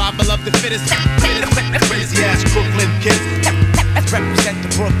survival of the fittest. Crazy ass Brooklyn kids. Represent the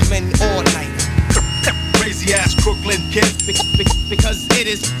Brooklyn all night. Crazy ass Brooklyn kids. Because it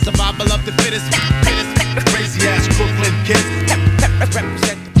is survival of the fittest. Crazy ass Brooklyn kids.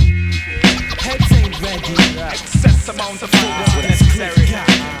 Represent. Heads ain't ready. Excess amount of food necessary.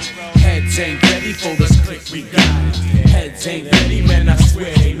 Heads ain't ready for this click we got. Heads ain't ready, man, I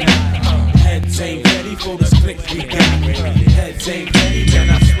swear they not. Heads ain't ready for this click we got. Heads ain't ready, man,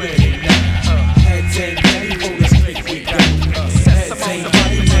 I swear they not. Heads ain't ready for this click we got. Heads ain't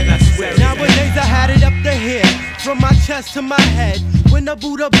ready, man, I swear they not. Nowadays I had it up to here, from my chest to my head. When the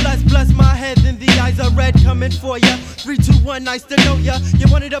Buddha bless my head, then the eyes are red, coming for ya. 3, 2, 1, nice to know ya. You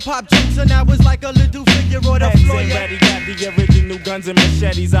wanted to pop jokes and I was like a little figure or the Heads floor. ain't ready, got the original guns and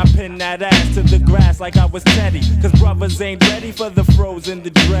machetes. I pin that ass to the grass like I was Teddy. Cause brothers ain't ready for the froze and the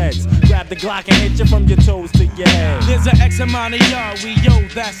dreads. Grab the Glock and hit you from your toes to your head. There's an X amount of y'all,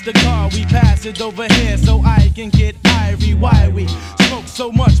 that's the car. We pass it over here so I can get irie. Why we smoke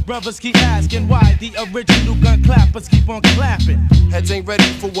so much, brothers keep asking why the original gun clappers keep on clapping. Heads ain't ready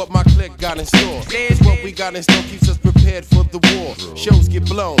for what my clique got in store. Cause what we got in store keeps us prepared prepared for the war. Shows get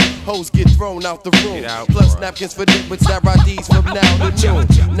blown, hoes get thrown out the room. Plus napkins for niggas, RIDs from now to noon.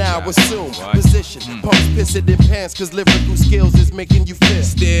 Now assume position, pumps pissing in pants, cause lyrical skills is making you feel.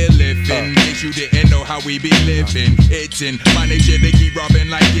 Still living, in case you didn't know how we be living. It's in my nature to keep robbing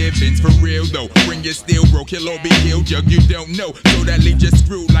like Givens. For real though, bring your steel bro, kill or be killed. Jug you don't know, so that leaves you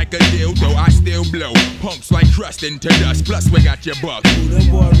screwed like a dildo. I still blow, pumps like crust into dust. Plus we got your buck. The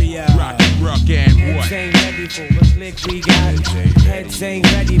warrior. Rock and what? Heads ain't ready for the click we got. Heads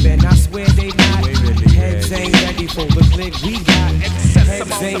ain't ready, man, I swear they not. Heads ain't ready for the click we got.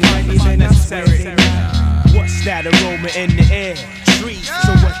 Heads ain't ready, man, I swear they not. What's that aroma in the air? Trees.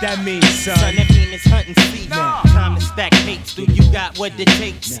 So what that means, son? Son, that mean it's hunting season. Time to stack tapes. Do you got what it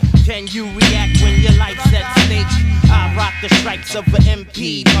takes? Can you react when your life's at stake? I rock the stripes of an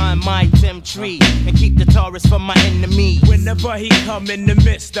MP, find my Tim tree, and keep the Taurus from my enemies. Whenever he come in the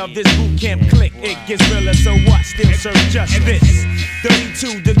midst of this boot camp click, it gets realer, so what? Still serve justice.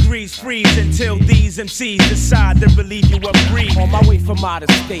 32 degrees freeze until these MCs decide to relieve you of grief. On my way from out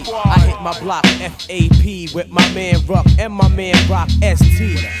of state, I hit my block FAP with my man Ruck and my man Rock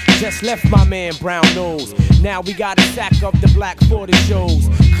ST. Just left my man Brown Nose. Now we gotta sack up the black for the shows.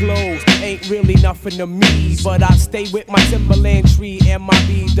 Clothes ain't really nothing to me, but I stay with my Timberland tree and my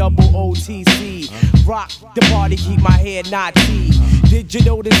BOOTC. Rock the party, keep my head not tea. Did you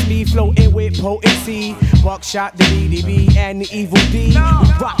notice me floating with potency? Buckshot, the DDB, and the Evil D. We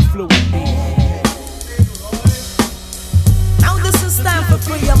rock fluidly. Now this is time for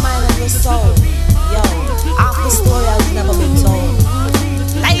free your mind and your soul. Yo, half the story has never been told.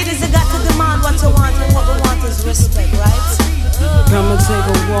 Ladies, you got to demand what you want, and what we want is respect, right? Come and take a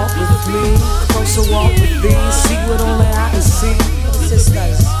walk with me, closer walk with thee, see what only I can see.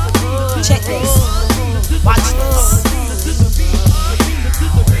 Sisters, check this, watch this.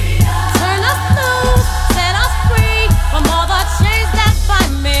 Turn us loose, set us free from all the chains that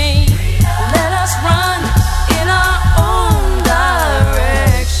bind me. Let us run in our own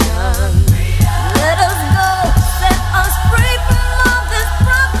direction. Let us go, set us free from all this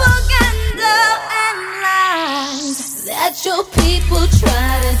propaganda and lies that your people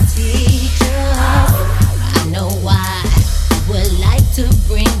try to teach us. I know why you would like to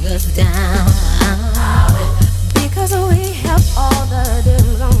bring us down, because we have all the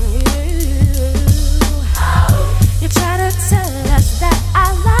dibs on you. You try to tell us that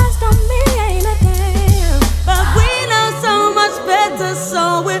our lives don't mean a damn, but we know so much better,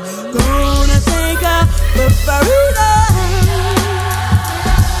 so we're gonna take up the freedom.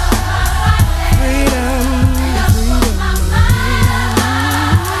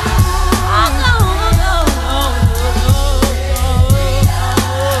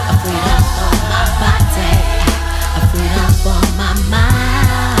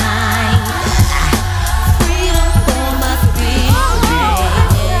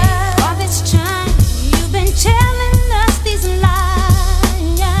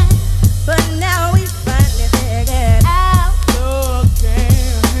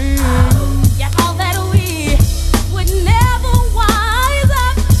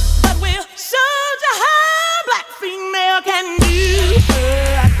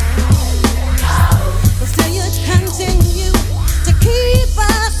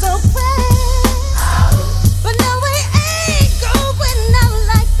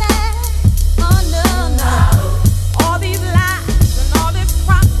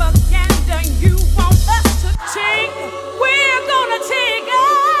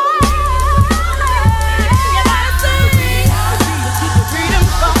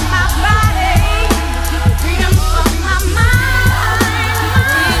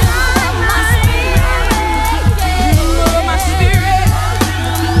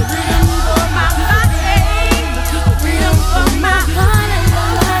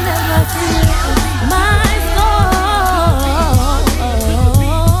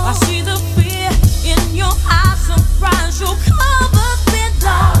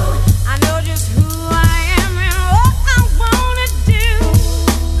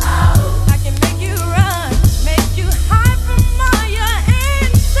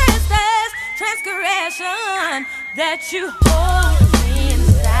 That you hold me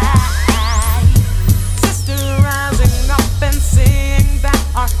inside. Sister rising up and sing that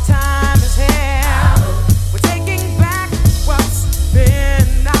our time is here. We're taking back what's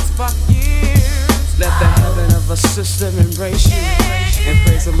been ours for years. Let the heaven of a sister embrace you and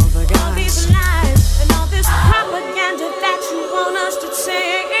praise the mother God. All these lies and all this propaganda that you want us to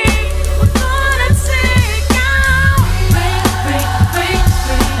take, we're gonna take out.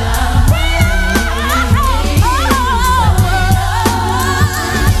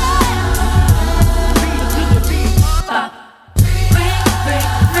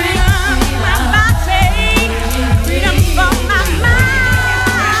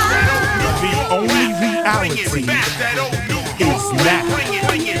 clarity is now.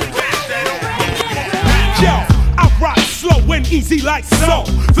 Yo, I rock slow and easy like so.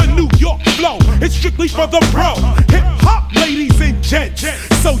 The New York flow is strictly for the pro. Hip hop, ladies and gents,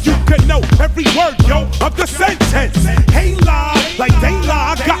 so you can know every word, yo, of the sentence. Hey, lie, like they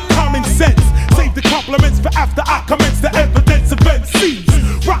lie, I got common sense. Save the compliments for after I commence the evidence of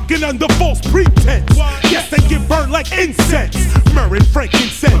MCs. Rockin' under false pretense. Yes, they get burned like incense. Myrrh and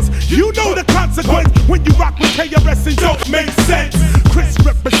frankincense. You know the consequence when you rock with KRS and don't make sense. Chris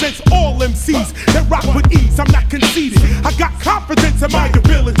represents all MCs that rock with ease. I'm not conceited. I got confidence in my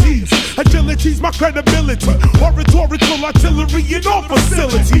abilities. Agility's my credibility. Oratorical artillery in all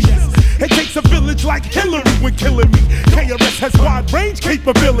facilities. It takes a village like Hillary when killing me. KRS has wide range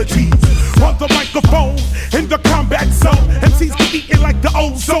capabilities. On the microphone, in the combat zone, MCs be eating like the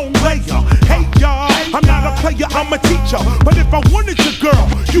ozone layer. Hey y'all, I'm not a player, I'm a teacher. But if I wanted your girl,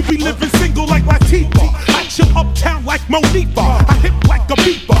 you be living single like Latifah. I chill uptown like Monifa. I hip like a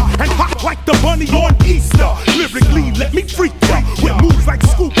beeper and hop like the bunny on Easter. Lyrically, let me freak ya with moves like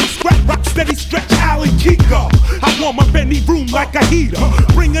Scoop, scrap, rock, steady, stretch, Alley, Kika. I warm up any room like a heater,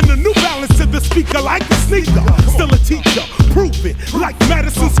 bringing a New Balance to the speaker like a sneaker. Still a teacher, prove it. Like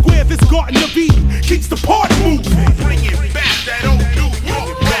Madison Square, this Garden of Eden keeps the party moving. Bring it back, that old New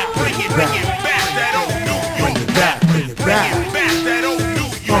York. Bring it back, that old New York. Bring it back, that old New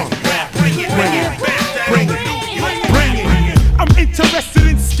York. Bring it back, that old New York. Bring it. I'm interested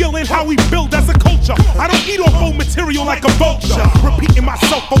in skill and how we build as a culture. I don't eat off old material like a vulture. Repeating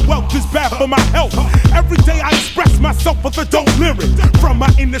myself for wealth is bad for my health. Every day I express myself with a dope lyric from my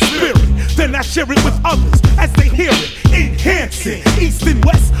inner spirit. Then I share it with others as they hear it. Enhance it. East and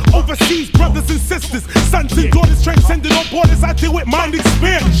west, overseas brothers and sisters, sons and daughters transcended on borders. I deal with mind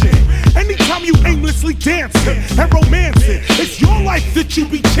expansion. Anytime you aimlessly dancing and romancing, it's your life that you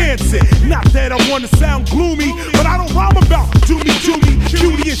be chancing. Not that I wanna sound gloomy, but I don't rhyme about do me,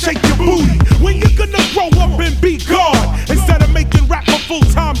 cutie, and shake your booty. When you gonna grow up and be God instead of making rap a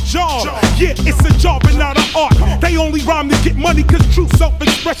full-time job? Yeah, it's a job and not an art. They only rhyme to get money cause true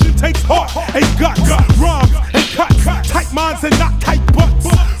self-expression takes heart and guts, rhymes and cuts, tight minds and not tight butts.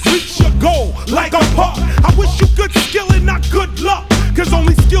 Reach your goal like a puck. I wish you good skill and not good luck, cause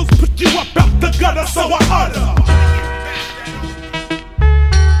only skills put you up out the gutter, so I utter.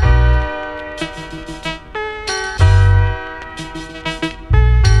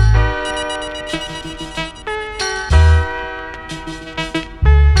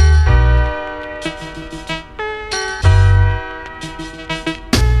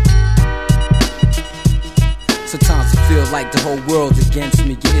 Sometimes I feel like the whole world's against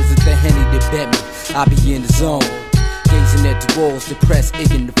me. It isn't the Henny that bet me. I be in the zone, gazing at the walls, depressed,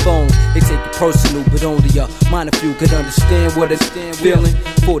 aching the phone. They take it personal, but only a minor few could understand what it's feeling.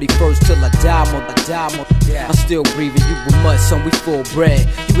 41st till I die, mother. I'm still breathing, you were mud, son, we full bread.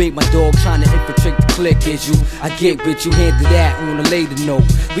 You ain't my dog trying to infiltrate the clique, is you? I get with you, handle that on a later note.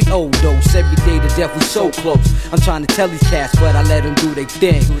 We old dose, every day to death, we so close. I'm trying to tell these cats, but I let them do their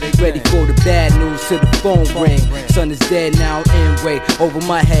thing. Ready for the bad news till the phone ring. Son is dead now, anyway, over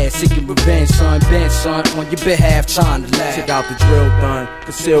my head, seeking revenge, son. Bench, son, on your behalf, trying to laugh. Check out the drill done,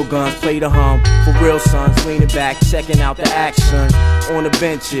 conceal guns, play the hum. For real, sons, leaning back, checking out the action. On the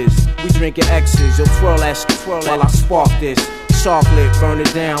benches, we drinking X's. Yo, twirl that shit while I spark this. Chocolate, burn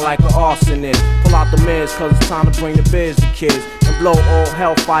it down like an arsonist. Pull out the mids, cause it's time to bring the biz to kids. And blow all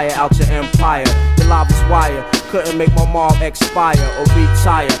hellfire out your empire. Your lava's wire, couldn't make my mob expire or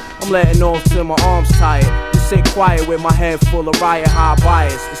retire. I'm letting off till my arms tired. Just sit quiet with my head full of riot high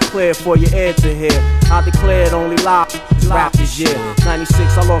bias. It's clear for your ear to hear. I declared only lie. Rap this year.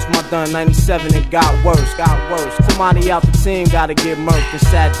 96, I lost my dun. 97, it got worse. Somebody out the team gotta get murked and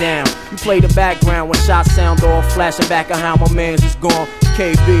sat down. You play the background when shots sound off, flashing back on how my man's is gone.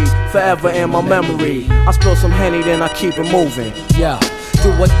 KB, forever in my memory. I spill some Henny, then I keep it moving. Yeah. Do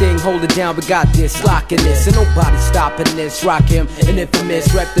a thing, hold it down, we got this, locking this, and nobody stopping this. Rock him, an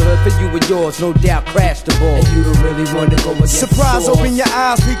infamous, rep the hood for you and yours, no doubt, crash the ball. And you don't really want to go against surprise, the open your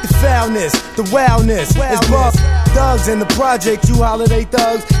eyes, peek the foulness, the wildness. It's boss thugs in the project, you holiday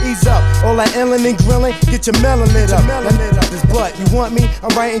thugs, ease up. All that illin' and grillin', get your melon lit up. This butt, you want me? I'm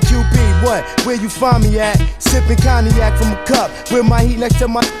writing QB, what? Where you find me at? Sipping cognac from a cup, with my heat next to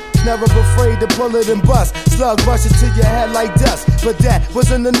my... Never afraid to pull it and bust. Slug rushes to your head like dust. But that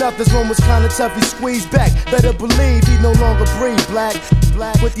wasn't enough, this one was kinda tough, he squeezed back. Better believe he no longer breathe black.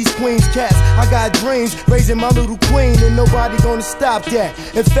 black with these queens cats. I got dreams, raising my little queen, and nobody gonna stop that.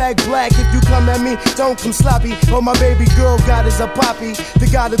 In fact, black, if you come at me, don't come sloppy. All my baby girl got is a poppy. The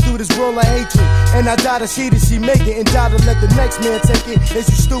gotta do this world of hatred, and I die to see that she make it, and die to let the next man take it. Is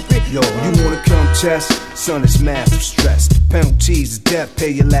you stupid? Yo, you wanna come test? Son, it's massive stress. Penalties is death, pay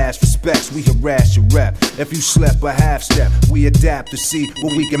your last respects. We harass your rep. If you slept a half step, we adapt to see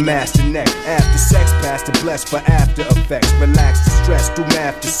what we can master next. After sex, past the blessed for after effects. Relax the stress, do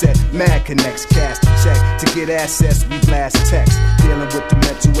math to set. Mad connects, cast a check. To get access, we blast text. Dealing with the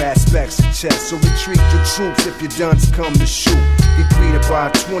mental aspects of chess. So retreat your troops if your duns come to shoot. Get greeted by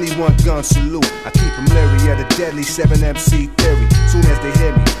a 21 gun salute. I keep them leery at a deadly 7 MC theory. Soon as they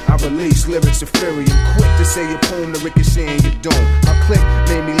hear me, I release lyrics of fury. I'm quick to say your poem to ricochet in your dome. My click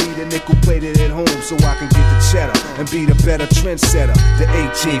made me lead a nickel plated at home so I can get the cheddar and be the better trendsetter. The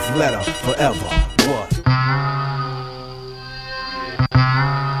 18th letter forever. What?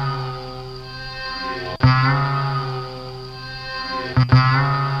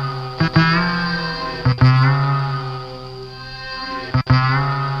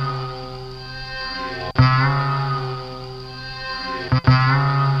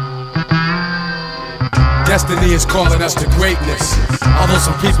 Destiny is calling us to greatness. Although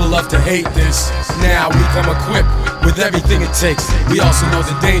some people love to hate this, now we come equipped with everything it takes. We also know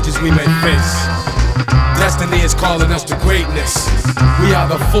the dangers we may face. Destiny is calling us to greatness. We are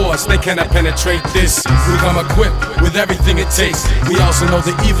the force, they cannot penetrate this. We come equipped with everything it takes. We also know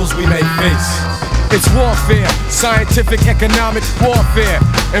the evils we may face. It's warfare, scientific, economic warfare,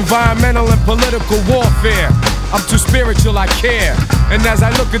 environmental and political warfare. I'm too spiritual, I care. And as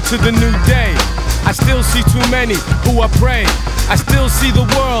I look into the new day, I still see too many who are prey. I still see the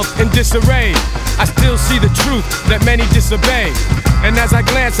world in disarray. I still see the truth that many disobey. And as I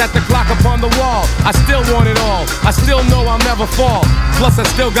glance at the clock upon the wall, I still want it all. I still know I'll never fall. Plus I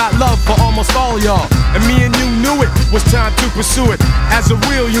still got love for almost all y'all. And me and you knew it was time to pursue it. As a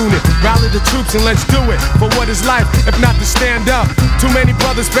real unit, rally the troops and let's do it. For what is life if not to stand up? Too many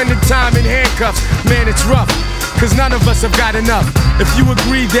brothers spending time in handcuffs. Man, it's rough, cause none of us have got enough. If you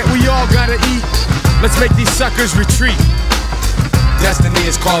agree that we all gotta eat, let's make these suckers retreat. Destiny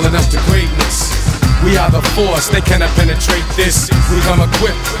is calling us to greatness. We are the force, they cannot penetrate this. We come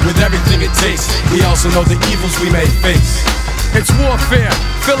equipped with everything it takes. We also know the evils we may face. It's warfare,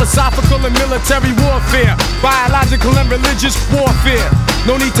 philosophical and military warfare, biological and religious warfare.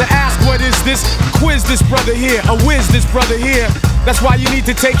 No need to ask what is this, quiz this brother here, or whiz this brother here. That's why you need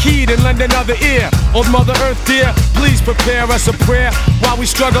to take heed and lend another ear. Old Mother Earth dear, please prepare us a prayer while we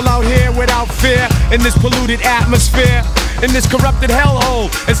struggle out here without fear. In this polluted atmosphere, in this corrupted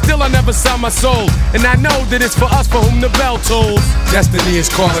hellhole, and still I never sell my soul. And I know that it's for us for whom the bell tolls. Destiny is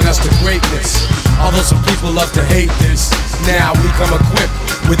calling us to greatness. Although some people love to hate this, now we come equipped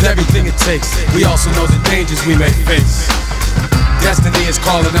with everything it takes. We also know the dangers we may face. Destiny is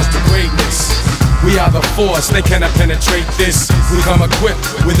calling us to greatness. We are the force, they cannot penetrate this. We come equipped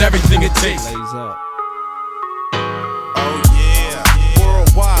with everything it takes. Oh yeah,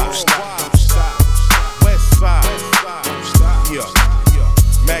 worldwide, west side, yeah,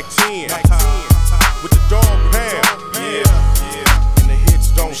 Mac 10, with the dog pound, yeah, and the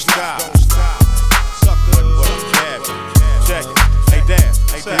hits don't stop. Sucker, what a cabin, check it, hey dad,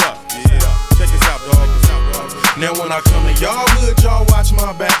 hey up, check this out, dog. Now when I come to y'all hood, y'all watch my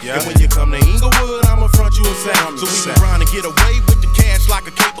back. And when you come to Inglewood, I'ma front you a sack. So we can grind and get away with the cash like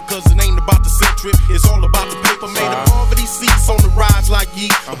a caper, cause it ain't about the set trip, it's all about the paper. Made of poverty seats on the rise like yeet.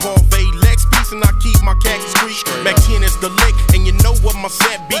 A Bombay Lex piece and I keep my khaki street. Mac 10 is the lick, and you know what my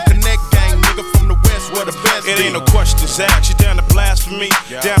set be. Connect gang, nigga from the west, where the best It be. ain't no questions asked. You down to blast for me,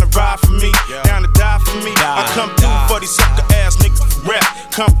 down to ride for me, down to die for me. I come through for these sucker ass niggas for rap.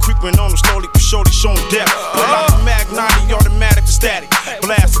 Come creeping on them slowly, for shorty showing death. Pull out the Mag 90, automatic to static.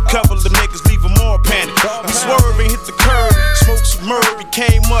 Blast a couple of niggas, leave them all panic. We swerving, hit the curb, smoke some murder. We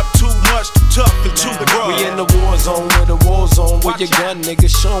came up too much, too tough and too rough. We in the war zone, where the war zone, where your gun, nigga.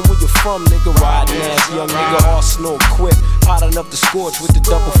 Show 'em where you from, nigga. Riding ass, young nigga, Arsenal equipped. Hot enough to scorch with the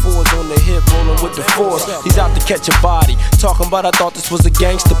double fours on the hip, rolling with the force. He's out to catch a body. Talking about I thought this was a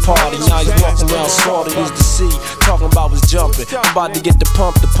gangster party. Now he's walking around salty, used to see. Talking about was jumping. I'm about to get the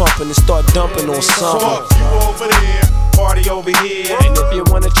pumping and start dumping on something. Fuck you over there, party over here. And if you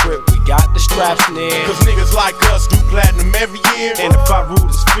want a trip, we got the straps near. Cause niggas like us do platinum every year. And if I rule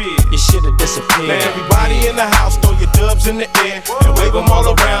this fear, you should've disappeared. Now everybody in the house, throw your dubs in the air and wave them all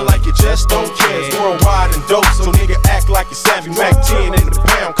around like you just don't care. It's worldwide and dope, so nigga act like you're savvy. Mac 10 in the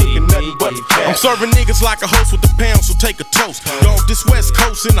pound, cooking nothing but the cash. I'm serving niggas like a host with the pound, so take a toast. Dog, this West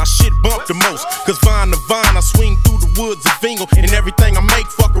Coast and I shit bump the most. Cause vine to vine, I swing through the woods of Vingle. And everything I make,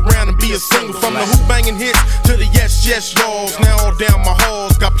 fuck around and be a single. From the hoop banging hits to the yes, yes, y'alls. Now all down my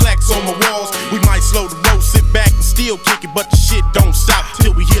halls, got plaques on my walls. We might slow the road, sit back and still kick it. But the shit don't stop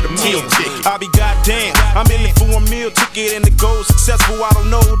till we hit a meal ticket. I be goddamn, I'm in it for a meal ticket and the goal successful. I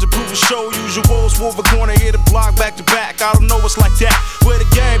don't know to prove a show. Usuals, move a corner, hit a block back to back. I don't know what's like that. Where the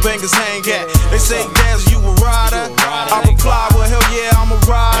gangbangers hang at? They say, Daz, you a rider? I reply, well, hell yeah, I'm a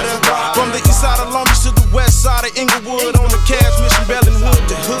rider. From the east side of Long Beach to the west side of Inglewood, on the cash mission, Bellin Hood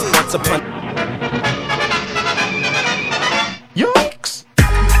to hood. Once upon Yikes!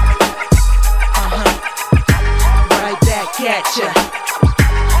 Right back at ya.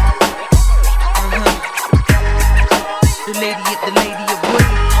 The lady of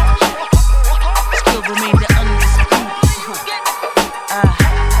rage still remain the undisputed.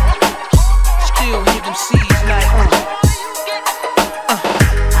 Still hear them C's like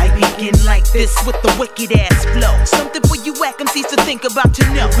I begin like this with the wicked ass flow. Something for you whack MCs to think about to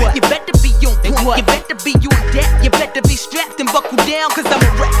know. What? You better be on point, you better be on deck, you better be strapped and buckle down, cause I'm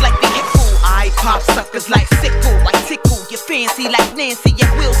a wreck like the hip hole. I pop suckers like sickle, I tickle you fancy like Nancy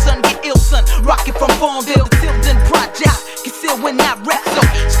and Wilson, get ill son. Rockin' from Farmville to Tilden Project, conceal when I rap, so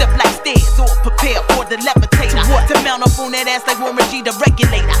step like stairs or prepare for the levitator. To mount up on that ass like Warren G, the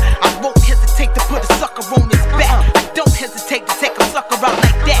regulator. I won't hesitate to put a sucker on his back. I don't hesitate to take a sucker out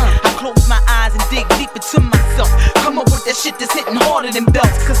like that. I close my eyes and dig deep into myself. Come up with that shit that's hitting harder than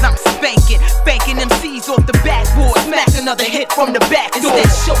belts, cause I'm spanking MCs off the backboard. Smack another hit from the back. It's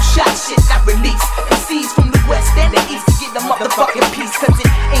that show shot shit I release. MCs from the west and the east to get a motherfucking piece, cause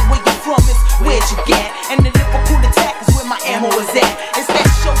it ain't where you from, it's where'd you get. And the Liverpool attack is where my ammo is at. It's that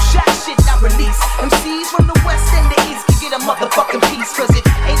show shot shit I release. MCs from the west and the east can get a motherfucking piece, cause it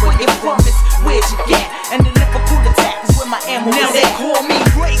ain't where you from, it's where'd you get. And the Liverpool attack is where my ammo is at. Now they call me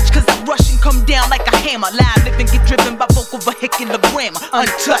rage, cause I rush and come down like a hammer. Live living get driven by vocal vehicular grammar.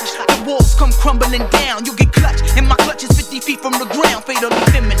 Untouched, the walls come crumbling down. You get clutched, and my clutch is 50 feet from the ground. Fatally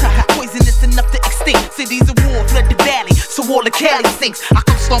feminine, poisonous enough to extinct cities of war, flood the valley, so all the Cali sinks. I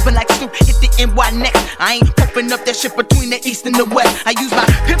come stomping like Snoop, hit the NY next. I ain't pumping up that shit between the east and the west. I use my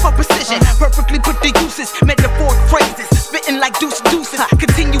pimp for precision, perfectly put the uses, metaphoric phrases, spitting like deuces,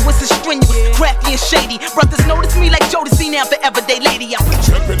 continuous and strenuous, crafty and shady. Brothers notice me like Jodeci, now the everyday lady. I put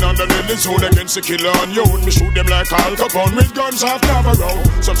Stepping on the little zone against the killer on you. Me shoot them like Al Capone with guns half Navarro.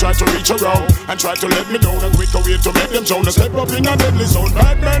 Some try to reach around and try to let me down. A quicker way to make them zone. Step up in a deadly zone.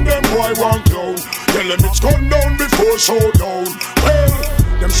 Bad man, them boy want clown. Tell them it's gone down before showdown. Well,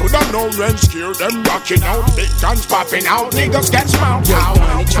 them should have known when scared them rocking out. Big guns popping out, niggas get smout out.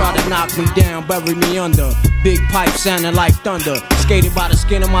 They try to knock me down, bury me under. Big pipe sounding like thunder. Skated by the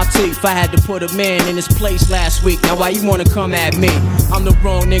skin of my teeth. I had to put a man in his place last week. Now why you wanna come at me? I'm the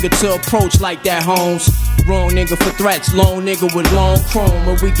wrong nigga to approach like that, Holmes. Wrong nigga for threats, lone nigga with long chrome.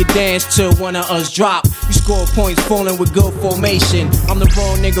 Where we could dance till one of us drop. You score points falling with good formation. I'm the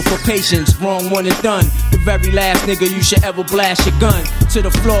wrong nigga for patience, wrong one and done. The very last nigga you should ever blast your gun to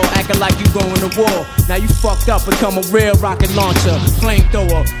the floor, acting like you going to war. Now you fucked up, become a real rocket launcher,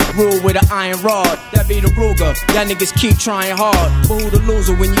 flamethrower, rule with an iron rod. That be the Ruger. Y'all niggas keep trying hard, but who the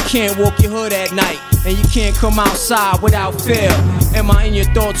loser when you can't walk your hood at night and you can't come outside without fear? Am I in your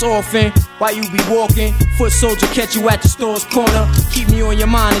thoughts often? Why you be walking? Foot soldier catch you at the store's corner. Keep me on your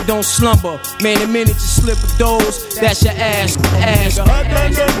mind and don't slumber. Man, the minute you slip a dose, that's your ass. Bad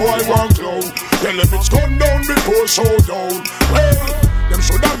man, them boy want clown. Tell them it's gone down before showdown. Well, them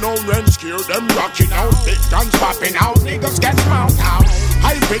should have known when scared them rocking out. Big guns popping out, niggas get smout out.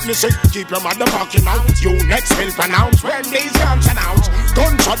 I witness it, keep your motherfucking mouth. You next will pronounce when these guns announce.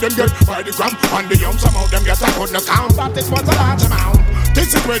 Gunshot them get by the gram on the yum. Some of them get a good account, but it was a large amount.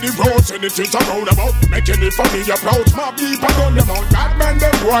 This is where the roads and the things are round about. Making it for me approach. My people on them out. Bad man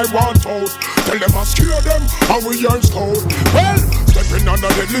them boy want out. Tell them I scare them and we earn cold. Well, stepping on the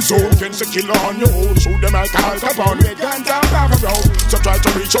deadly zone, against the killer on your own. Shoot them like Al Capone with guns out of a road. So try to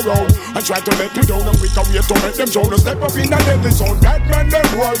reach around and try to let me down. And we can wait to make them show. Step up in the deadly zone. Bad man them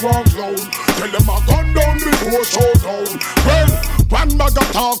boy want clown. Tell them I gun down before showdown. Well, one bag of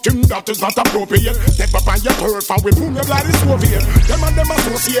talking that is not appropriate. Step up on your turf and we boom your bloody Soviet. Them and them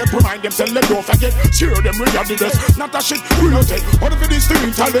associate, remind them, tell them don't forget. Share them reality this, not a shit we don't take. What if it is the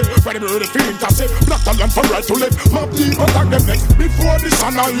internet? When them heard the feeling to say, black talent from right to left. Mob deep attack them next. Before the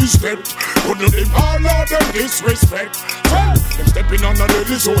sun is stepped, couldn't live all of them disrespect. Well, them stepping on the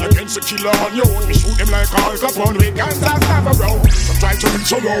deadly zone against the killer on your own. We shoot them like Al Capone with guns that have a road. So try to reach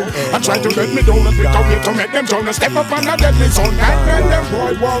so low and try to let me down and pick a way to make them drown and step up on a deadly zone. And when them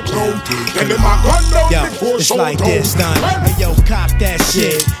boy walk low, tell them I gun down before it's so like down. this, son. Hey, yo, cock that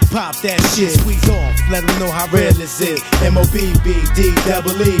shit, pop that shit, squeeze off, let them know how real this is.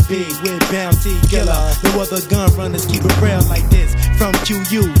 M-O-B-B-D-double-E-B with Bounty Killer. No other gun runners keep it real like this. From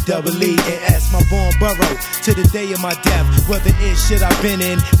Q-U-E-E-S, my born borough to the day of my death. Whether it's shit I've been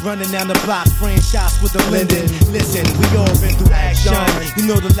in, running down the block, spraying shots with the Linden. Listen, we all been through action. You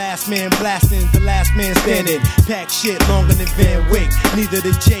know the last man blasting, the last man standing. Pack shit longer than Van Wick. Neither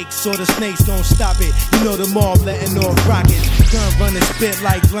the Jakes or the Snakes gon' stop it. You know the mob letting off rockets. Gun running spit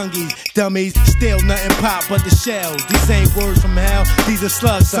like lungies. Dummies, still nothing pop but the shells. These ain't words from hell, these are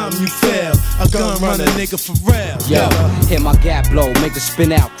slugs, something you feel. A gun runner nigga for real. Yo, hit my gap blow, make it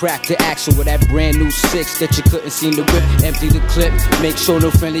spin out, crack the axle with that brand new 6 that you couldn't seem to whip. Empty the clip, make sure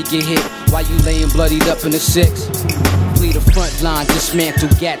no friendly get hit while you laying bloodied up in the 6. Flee the front line, dismantle,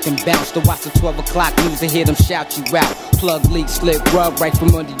 gat and bounce. To watch the 12 o'clock news and hear them shout you out. Plug, leak, slip, rub right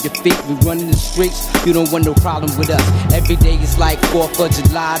from under your feet. We running the streets, you don't want no problem with us. Every day is like 4th of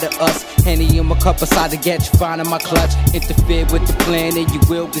July to us. Henny in my cup aside to get you fine in my clutch. Interfere with the plan and you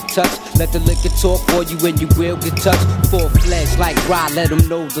will get touched. Let the liquor talk for you and you will get touched. Full-fledged like Rod, let them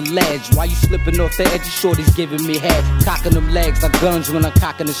know the ledge. Why you slipping off the edge? Shorty's giving me head. Cocking them legs like guns when I'm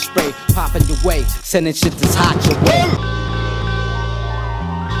cocking the spray. Popping your way, sending shit that's hot your way.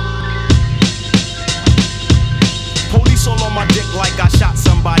 Police all on my dick like I shot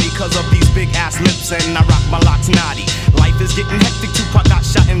somebody cause of these big ass lips and I rock my locks naughty. Life is getting hectic, Tupac got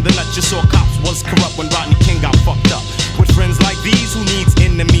shot in the nuts. You saw cops was corrupt when Rodney King got fucked up. With friends like these, who needs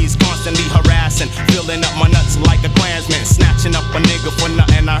enemies? Constantly harassing, filling up my nuts like a Klansman. Snatching up a nigga for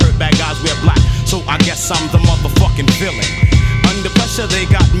nothing. I heard bad guys wear black, so I guess I'm the motherfucking villain. Under pressure, they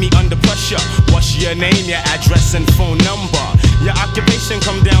got me under pressure. What's your name, your address, and phone number? Your occupation,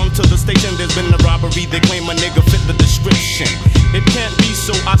 come down to the station. There's been a robbery, they claim a nigga fit the description. It can't be,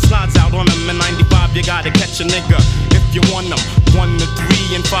 so I slides out on them. In 95, you gotta catch a nigga if you want them. 1 to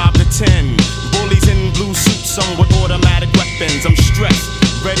 3 and 5 to 10. Bullies in blue suits, some with automatic weapons. I'm stressed,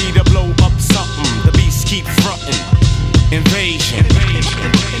 ready to blow up something. The beast keep frontin'. Invasion. Invasion.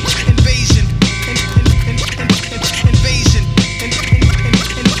 Invasion. Invasion.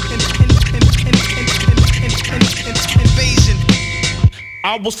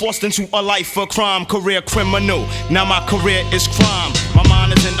 I was forced into a life of crime, career criminal. Now my career is crime. My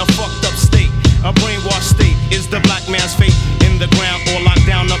mind is in a fucked up state. A brainwashed state is the black man's fate. In the ground or locked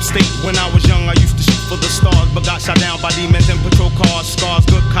down upstate. When I was young, I used to shoot for the stars, but got shot down by demons in patrol cars. Scars,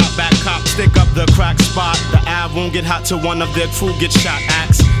 good cop, bad cop. Stick up the crack spot. The Av won't get hot till one of their crew get shot.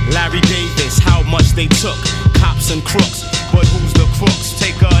 Axe Larry Davis, how much they took. Cops and crooks, but who's the crooks?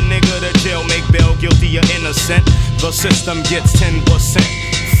 Take a nigga to jail, make bail, guilty or innocent. The system gets 10%.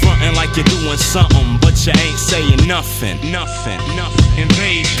 Frontin' like you're doing something, but you ain't saying nothing. Nothing.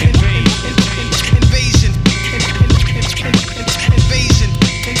 Invasion. Invasion. Invasion.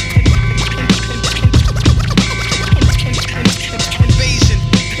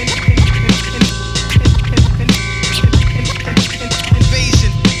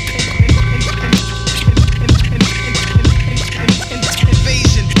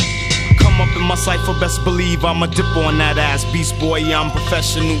 My cipher, best believe I'ma dip on that ass. Beast boy, I'm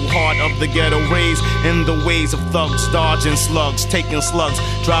professional, heart of the ghetto, raised in the ways of thugs, dodging slugs, taking slugs,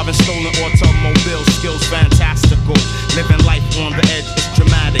 driving stolen automobiles, skills fantastical, living life on the edge is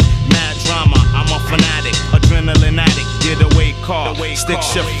dramatic, mad drama, I'm a fanatic, adrenaline addict, getaway car, stick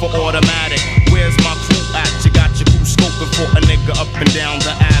shift for automatic. Where's my crew at? You got your crew scoping for a nigga up and down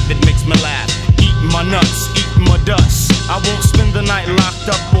the Ave, it makes me laugh. Eating my nuts, eating my dust. I won't spend the night locked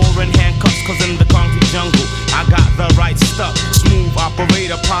up or in handcuffs, cause in the concrete jungle I got the right stuff. Smooth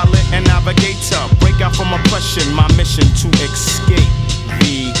operator, pilot, and navigator. Break out from oppression, my mission to escape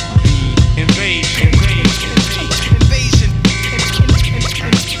the invasion. Invasion.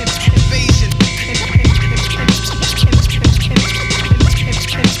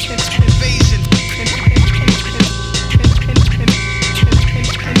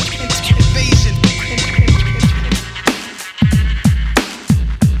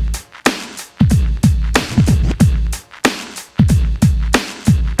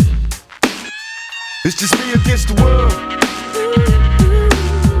 It's just me against the world.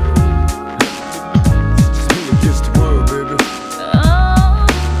 It's just me against the world, baby.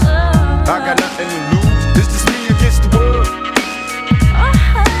 I got nothing to lose. It's just me against the world.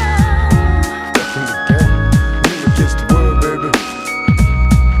 Step in the game. Me against the world, baby.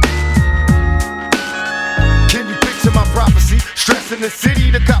 Can you picture my prophecy? Stress in the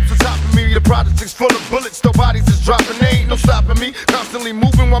city, the cops on top of me. The projects full of bullets, no bodies is dropping. There ain't no stopping me. constantly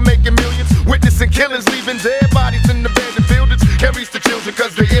moving while making millions. Witnessing killings, leaving dead bodies in abandoned buildings. Can't reach the children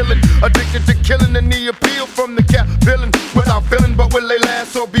cause they're illin'. Addicted to killing and the appeal from the cap villain. Without feeling, but will they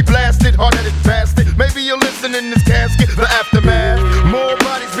last or be blasted? Hard-headed bastard. Maybe you'll listen in this casket, the aftermath. More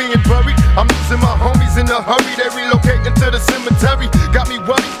bodies being buried. I'm losing my homies in a hurry. They relocating to the cemetery. Got me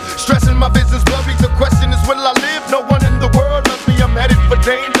worried, stressing my business blurry. The question is, will I live? No one in the world loves me. I'm headed for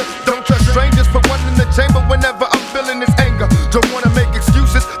danger. Don't trust strangers. Put one in the chamber whenever I'm feeling this anger. Don't wanna make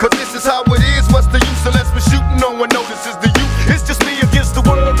excuses, cause this is how it is. What's the use unless we're shooting? No one notices the youth. It's just me against the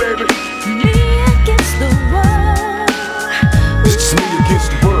world, baby. Me against the world. It's just me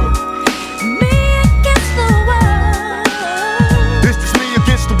against the world. Me against the world. It's just me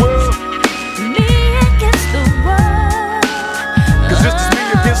against the world. Me against the world. Cause it's just me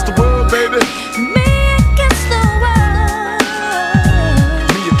against the world, baby. Me against the world.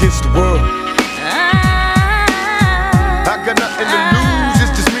 Me against the world. I got nothing to lose.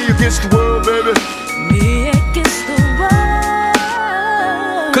 It's just me against the world, baby. Me against the world.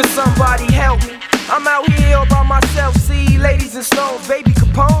 Could somebody help me? I'm out here all by myself. See ladies and stones, baby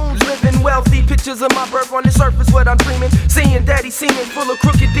Capone's, living wealthy. Pictures of my birth on the surface, what I'm dreaming. Seeing daddy seeming full of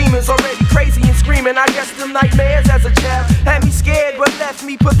crooked demons, already crazy and screaming. I guess them nightmares as a child had me scared, but left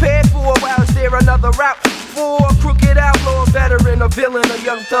me prepared for a while. Is there another route for a crooked outlaw, veteran, a villain, a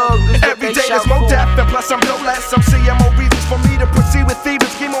young thug? Every day there's more death, and plus I'm no less. Some CMO reasons for me to proceed with thieves.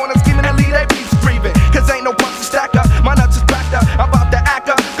 Scheme on and scheming and lead, they beefs breathing. Cause ain't no punch to stack up. My nuts is backed up. I'm about to act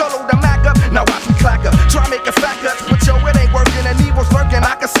up. Go load the Mac up. Now watch me clack up. Try make a fact up. But yo, it ain't working and evil's lurking.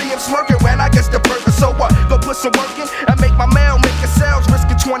 I can see him smirking when I get the burger. So what? Go put some work in and make my mail, make a sales.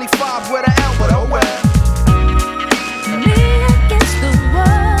 Risking 25 with an L, but oh well. Me against the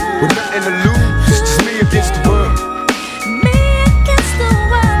world. With nothing to lose, it's just me against the world. Me against the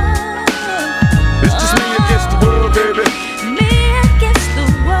world. It's just me against the world, baby. Me against the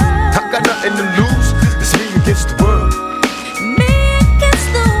world. I got nothing to lose, it's me against the world. Me against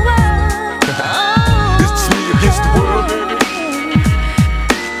the world. It's just me against the world, baby.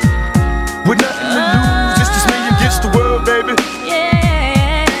 With nothing to lose, it's just me against the world, baby.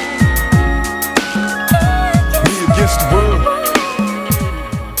 Yeah. Me against the world.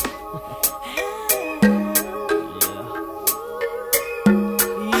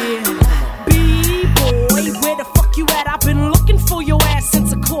 B-boy, where the fuck you at? I've been looking for your ass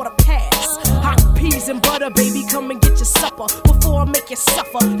since a quarter past. Hot peas and butter, baby, come and get your supper before I make you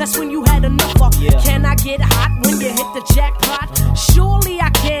suffer. That's when you had enough of. Can I get hot when you hit the jackpot? Surely I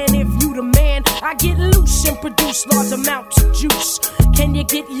can if you the man. I get loose and produce large amounts of juice. Can you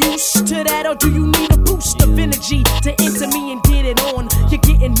get used to that, or do you need a boost of energy to enter me and get it on? You're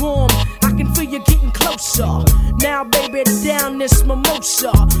getting warm, I can feel you getting closer. Now, baby, down this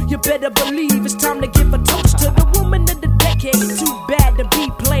mimosa. You better believe it's time to give a toast to the woman of the decade. Too bad to be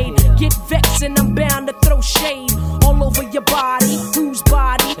played. Get vexed and I'm bound to throw shade all over your body. Whose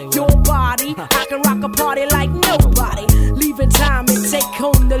body? Your body. I can rock a party like nobody. Leaving time and take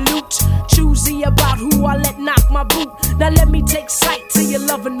home the loot. Choosy about who I let knock my boot. Now let me take sight till you're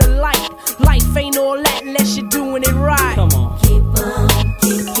loving the light. Life ain't all that unless you're doing it right. Come on. Keep on,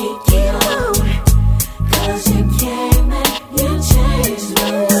 keep on. Cause you came and you changed the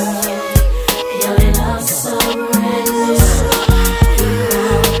world. Your love so reckless.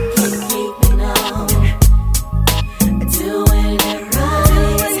 Keep keeping on. Doing it right.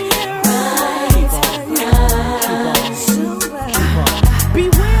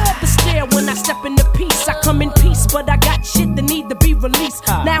 Beware of the stare when I step into peace. I come in peace, but I got shit that need to be released.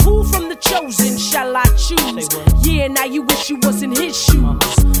 Now who from the chosen shall I choose? Yeah, now you wish you was in his shoes.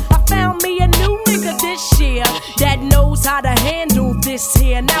 I found me a new nigga this year that knows how to handle this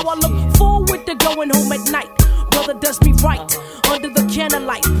here. Now I look forward to going home at night. Brother does me right under the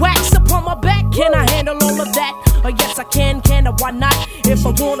candlelight. Wax upon my back, can I handle all of that? Yes I can I? Why not? If I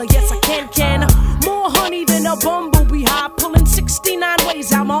wanna, yes I can I? More honey than a bumblebee hive, pulling 69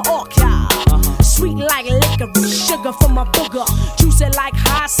 ways out my archive. Sweet like licorice, sugar from my booger, juicy like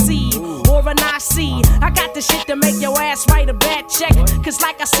high C or an IC. I got the shit to make your ass write a bad check. Cause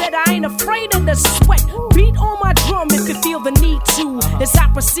like I said, I ain't afraid of the sweat. Beat on my drum if you feel the need to, as I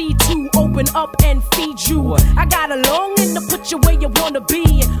proceed to open up and feed you. I got a longing to put you where you wanna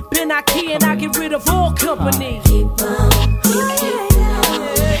be. Been I key and I get rid of all company. Keep on, keep on.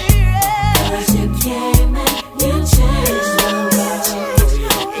 Cause you came and you changed the world.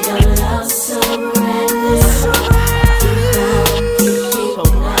 Your love so reckless. Keep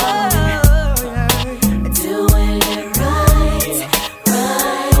on, doing it right.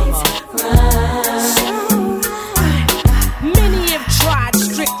 Many have tried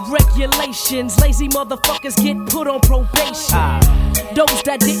strict regulations. Lazy motherfuckers get put on probation. those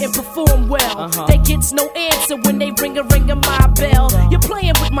that didn't perform well. They gets no answer when they ring a my bell. You're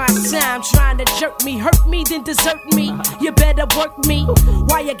playing with my time, trying to jerk me, hurt me, then desert me. You better work me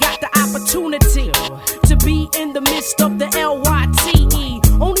while you got the opportunity to be in the midst of the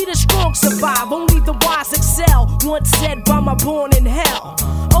LYTE. Only the strong survive, only the wise excel. Once said by my born in hell.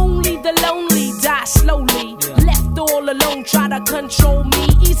 Only the lonely die slowly. Left all alone, try to control me.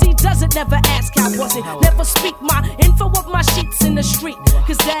 Easy does it, never ask how was it. Never speak my info of my sheets in the street.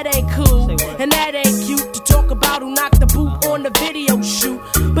 Cause that ain't cool, and that ain't cute. To talk about who knocked the boot on the video shoot.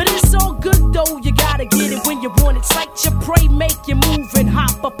 But it's all good though, you gotta get it when you want it. Sight your prey, make you move and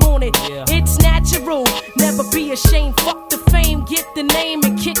hop up on it. It's natural, never be ashamed. Fuck the fame, get the name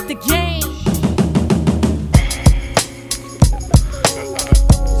and kick the game.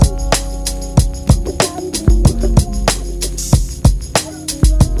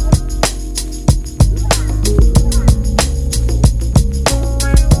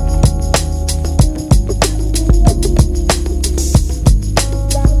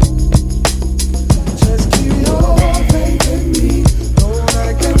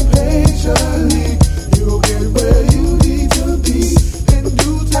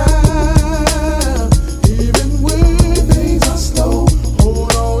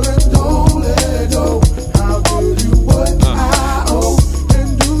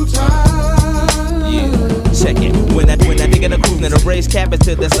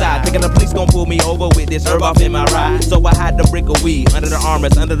 To the side, thinking the police gon' pull me over with this herb off in my ride. So I hide the brick of weed under the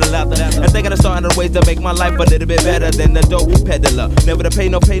armrest, under the leather, and thinking of starting the ways to make my life a little bit better than the dope peddler. Never to pay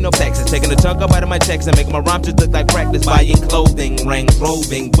no taxes, taking a chunk up out of my checks and making my rhymes just look like practice. Buying clothing, rings,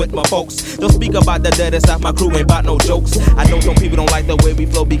 roving with my folks. Don't speak about the dead inside my crew, ain't about no jokes. I know some people don't like the way we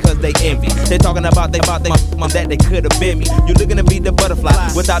flow because they envy. They talking about they that they could have been me. You looking to be the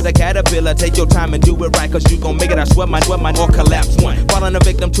butterfly without the caterpillar. Take your time and do it right, cause you gon' make it. I swear my or collapse one. Falling a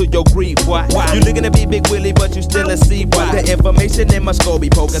victim to your greed, boy. You looking to be Big Willie, but you still a C, boy. The information in my skull be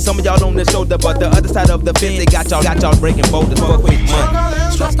poking. Some of y'all on the shoulder, but the other side of the fence, they got y'all breaking boulders for quick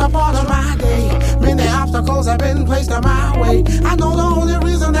money. Stressed up all of my day. Many obstacles have been placed in my way. I know the only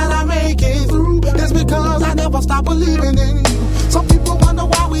reason that I make it through is because I never stop believing in you. Some people wonder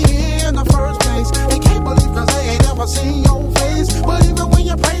why we here in the first place. They can't believe cause they ain't never seen your face. But even when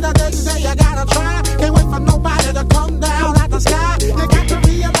you pray the next day, you gotta try. Can't wait for nobody to come down out the sky. You got to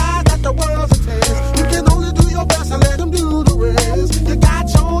realize that the world's a test. You can only do your best and let them do the rest. You got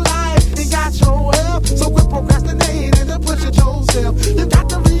your life, you got your health. So quit procrastinating and push it yourself. You got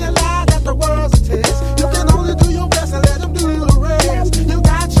to realize that the world's a test. You can only do your best and let them do the rest. You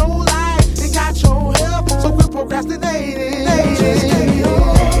got your life, you got your health. So quit procrastinating. Just give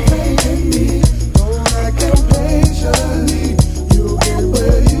your faith in me. Don't act impatiently. You'll get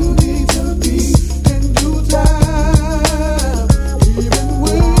where you need to be in due time. Even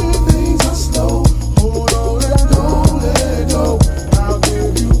when things are slow, hold on and don't let go. I'll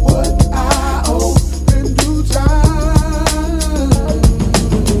give you what I owe in due time.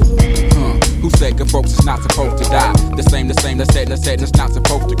 Who said good folks is not supposed to die? The same that said it's not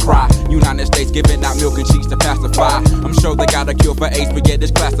supposed to cry. United States giving out milk and cheese to pacify. I'm sure they got a cure for AIDS, but yet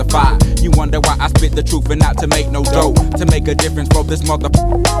it's classified. You wonder why I spit the truth and not to make no dough. To make a difference for this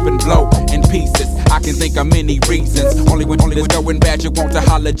motherfucking blow in pieces. I can think of many reasons. Only when it's going bad, you want to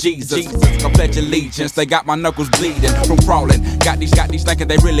holler Jesus. I pledge allegiance. They got my knuckles bleeding from crawling. Got these thinking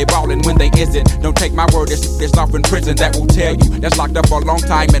they really ballin' when they isn't. Don't take my word, it's off in prison. That will tell you that's locked up for a long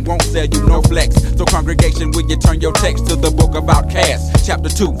time and won't sell you no flex. So congregation, will you turn your text to the book of Outcast, chapter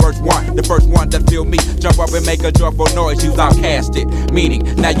 2, verse 1. The first one that feel me, jump up and make a joyful noise. You've outcasted, meaning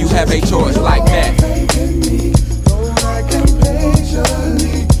now you have a choice like that.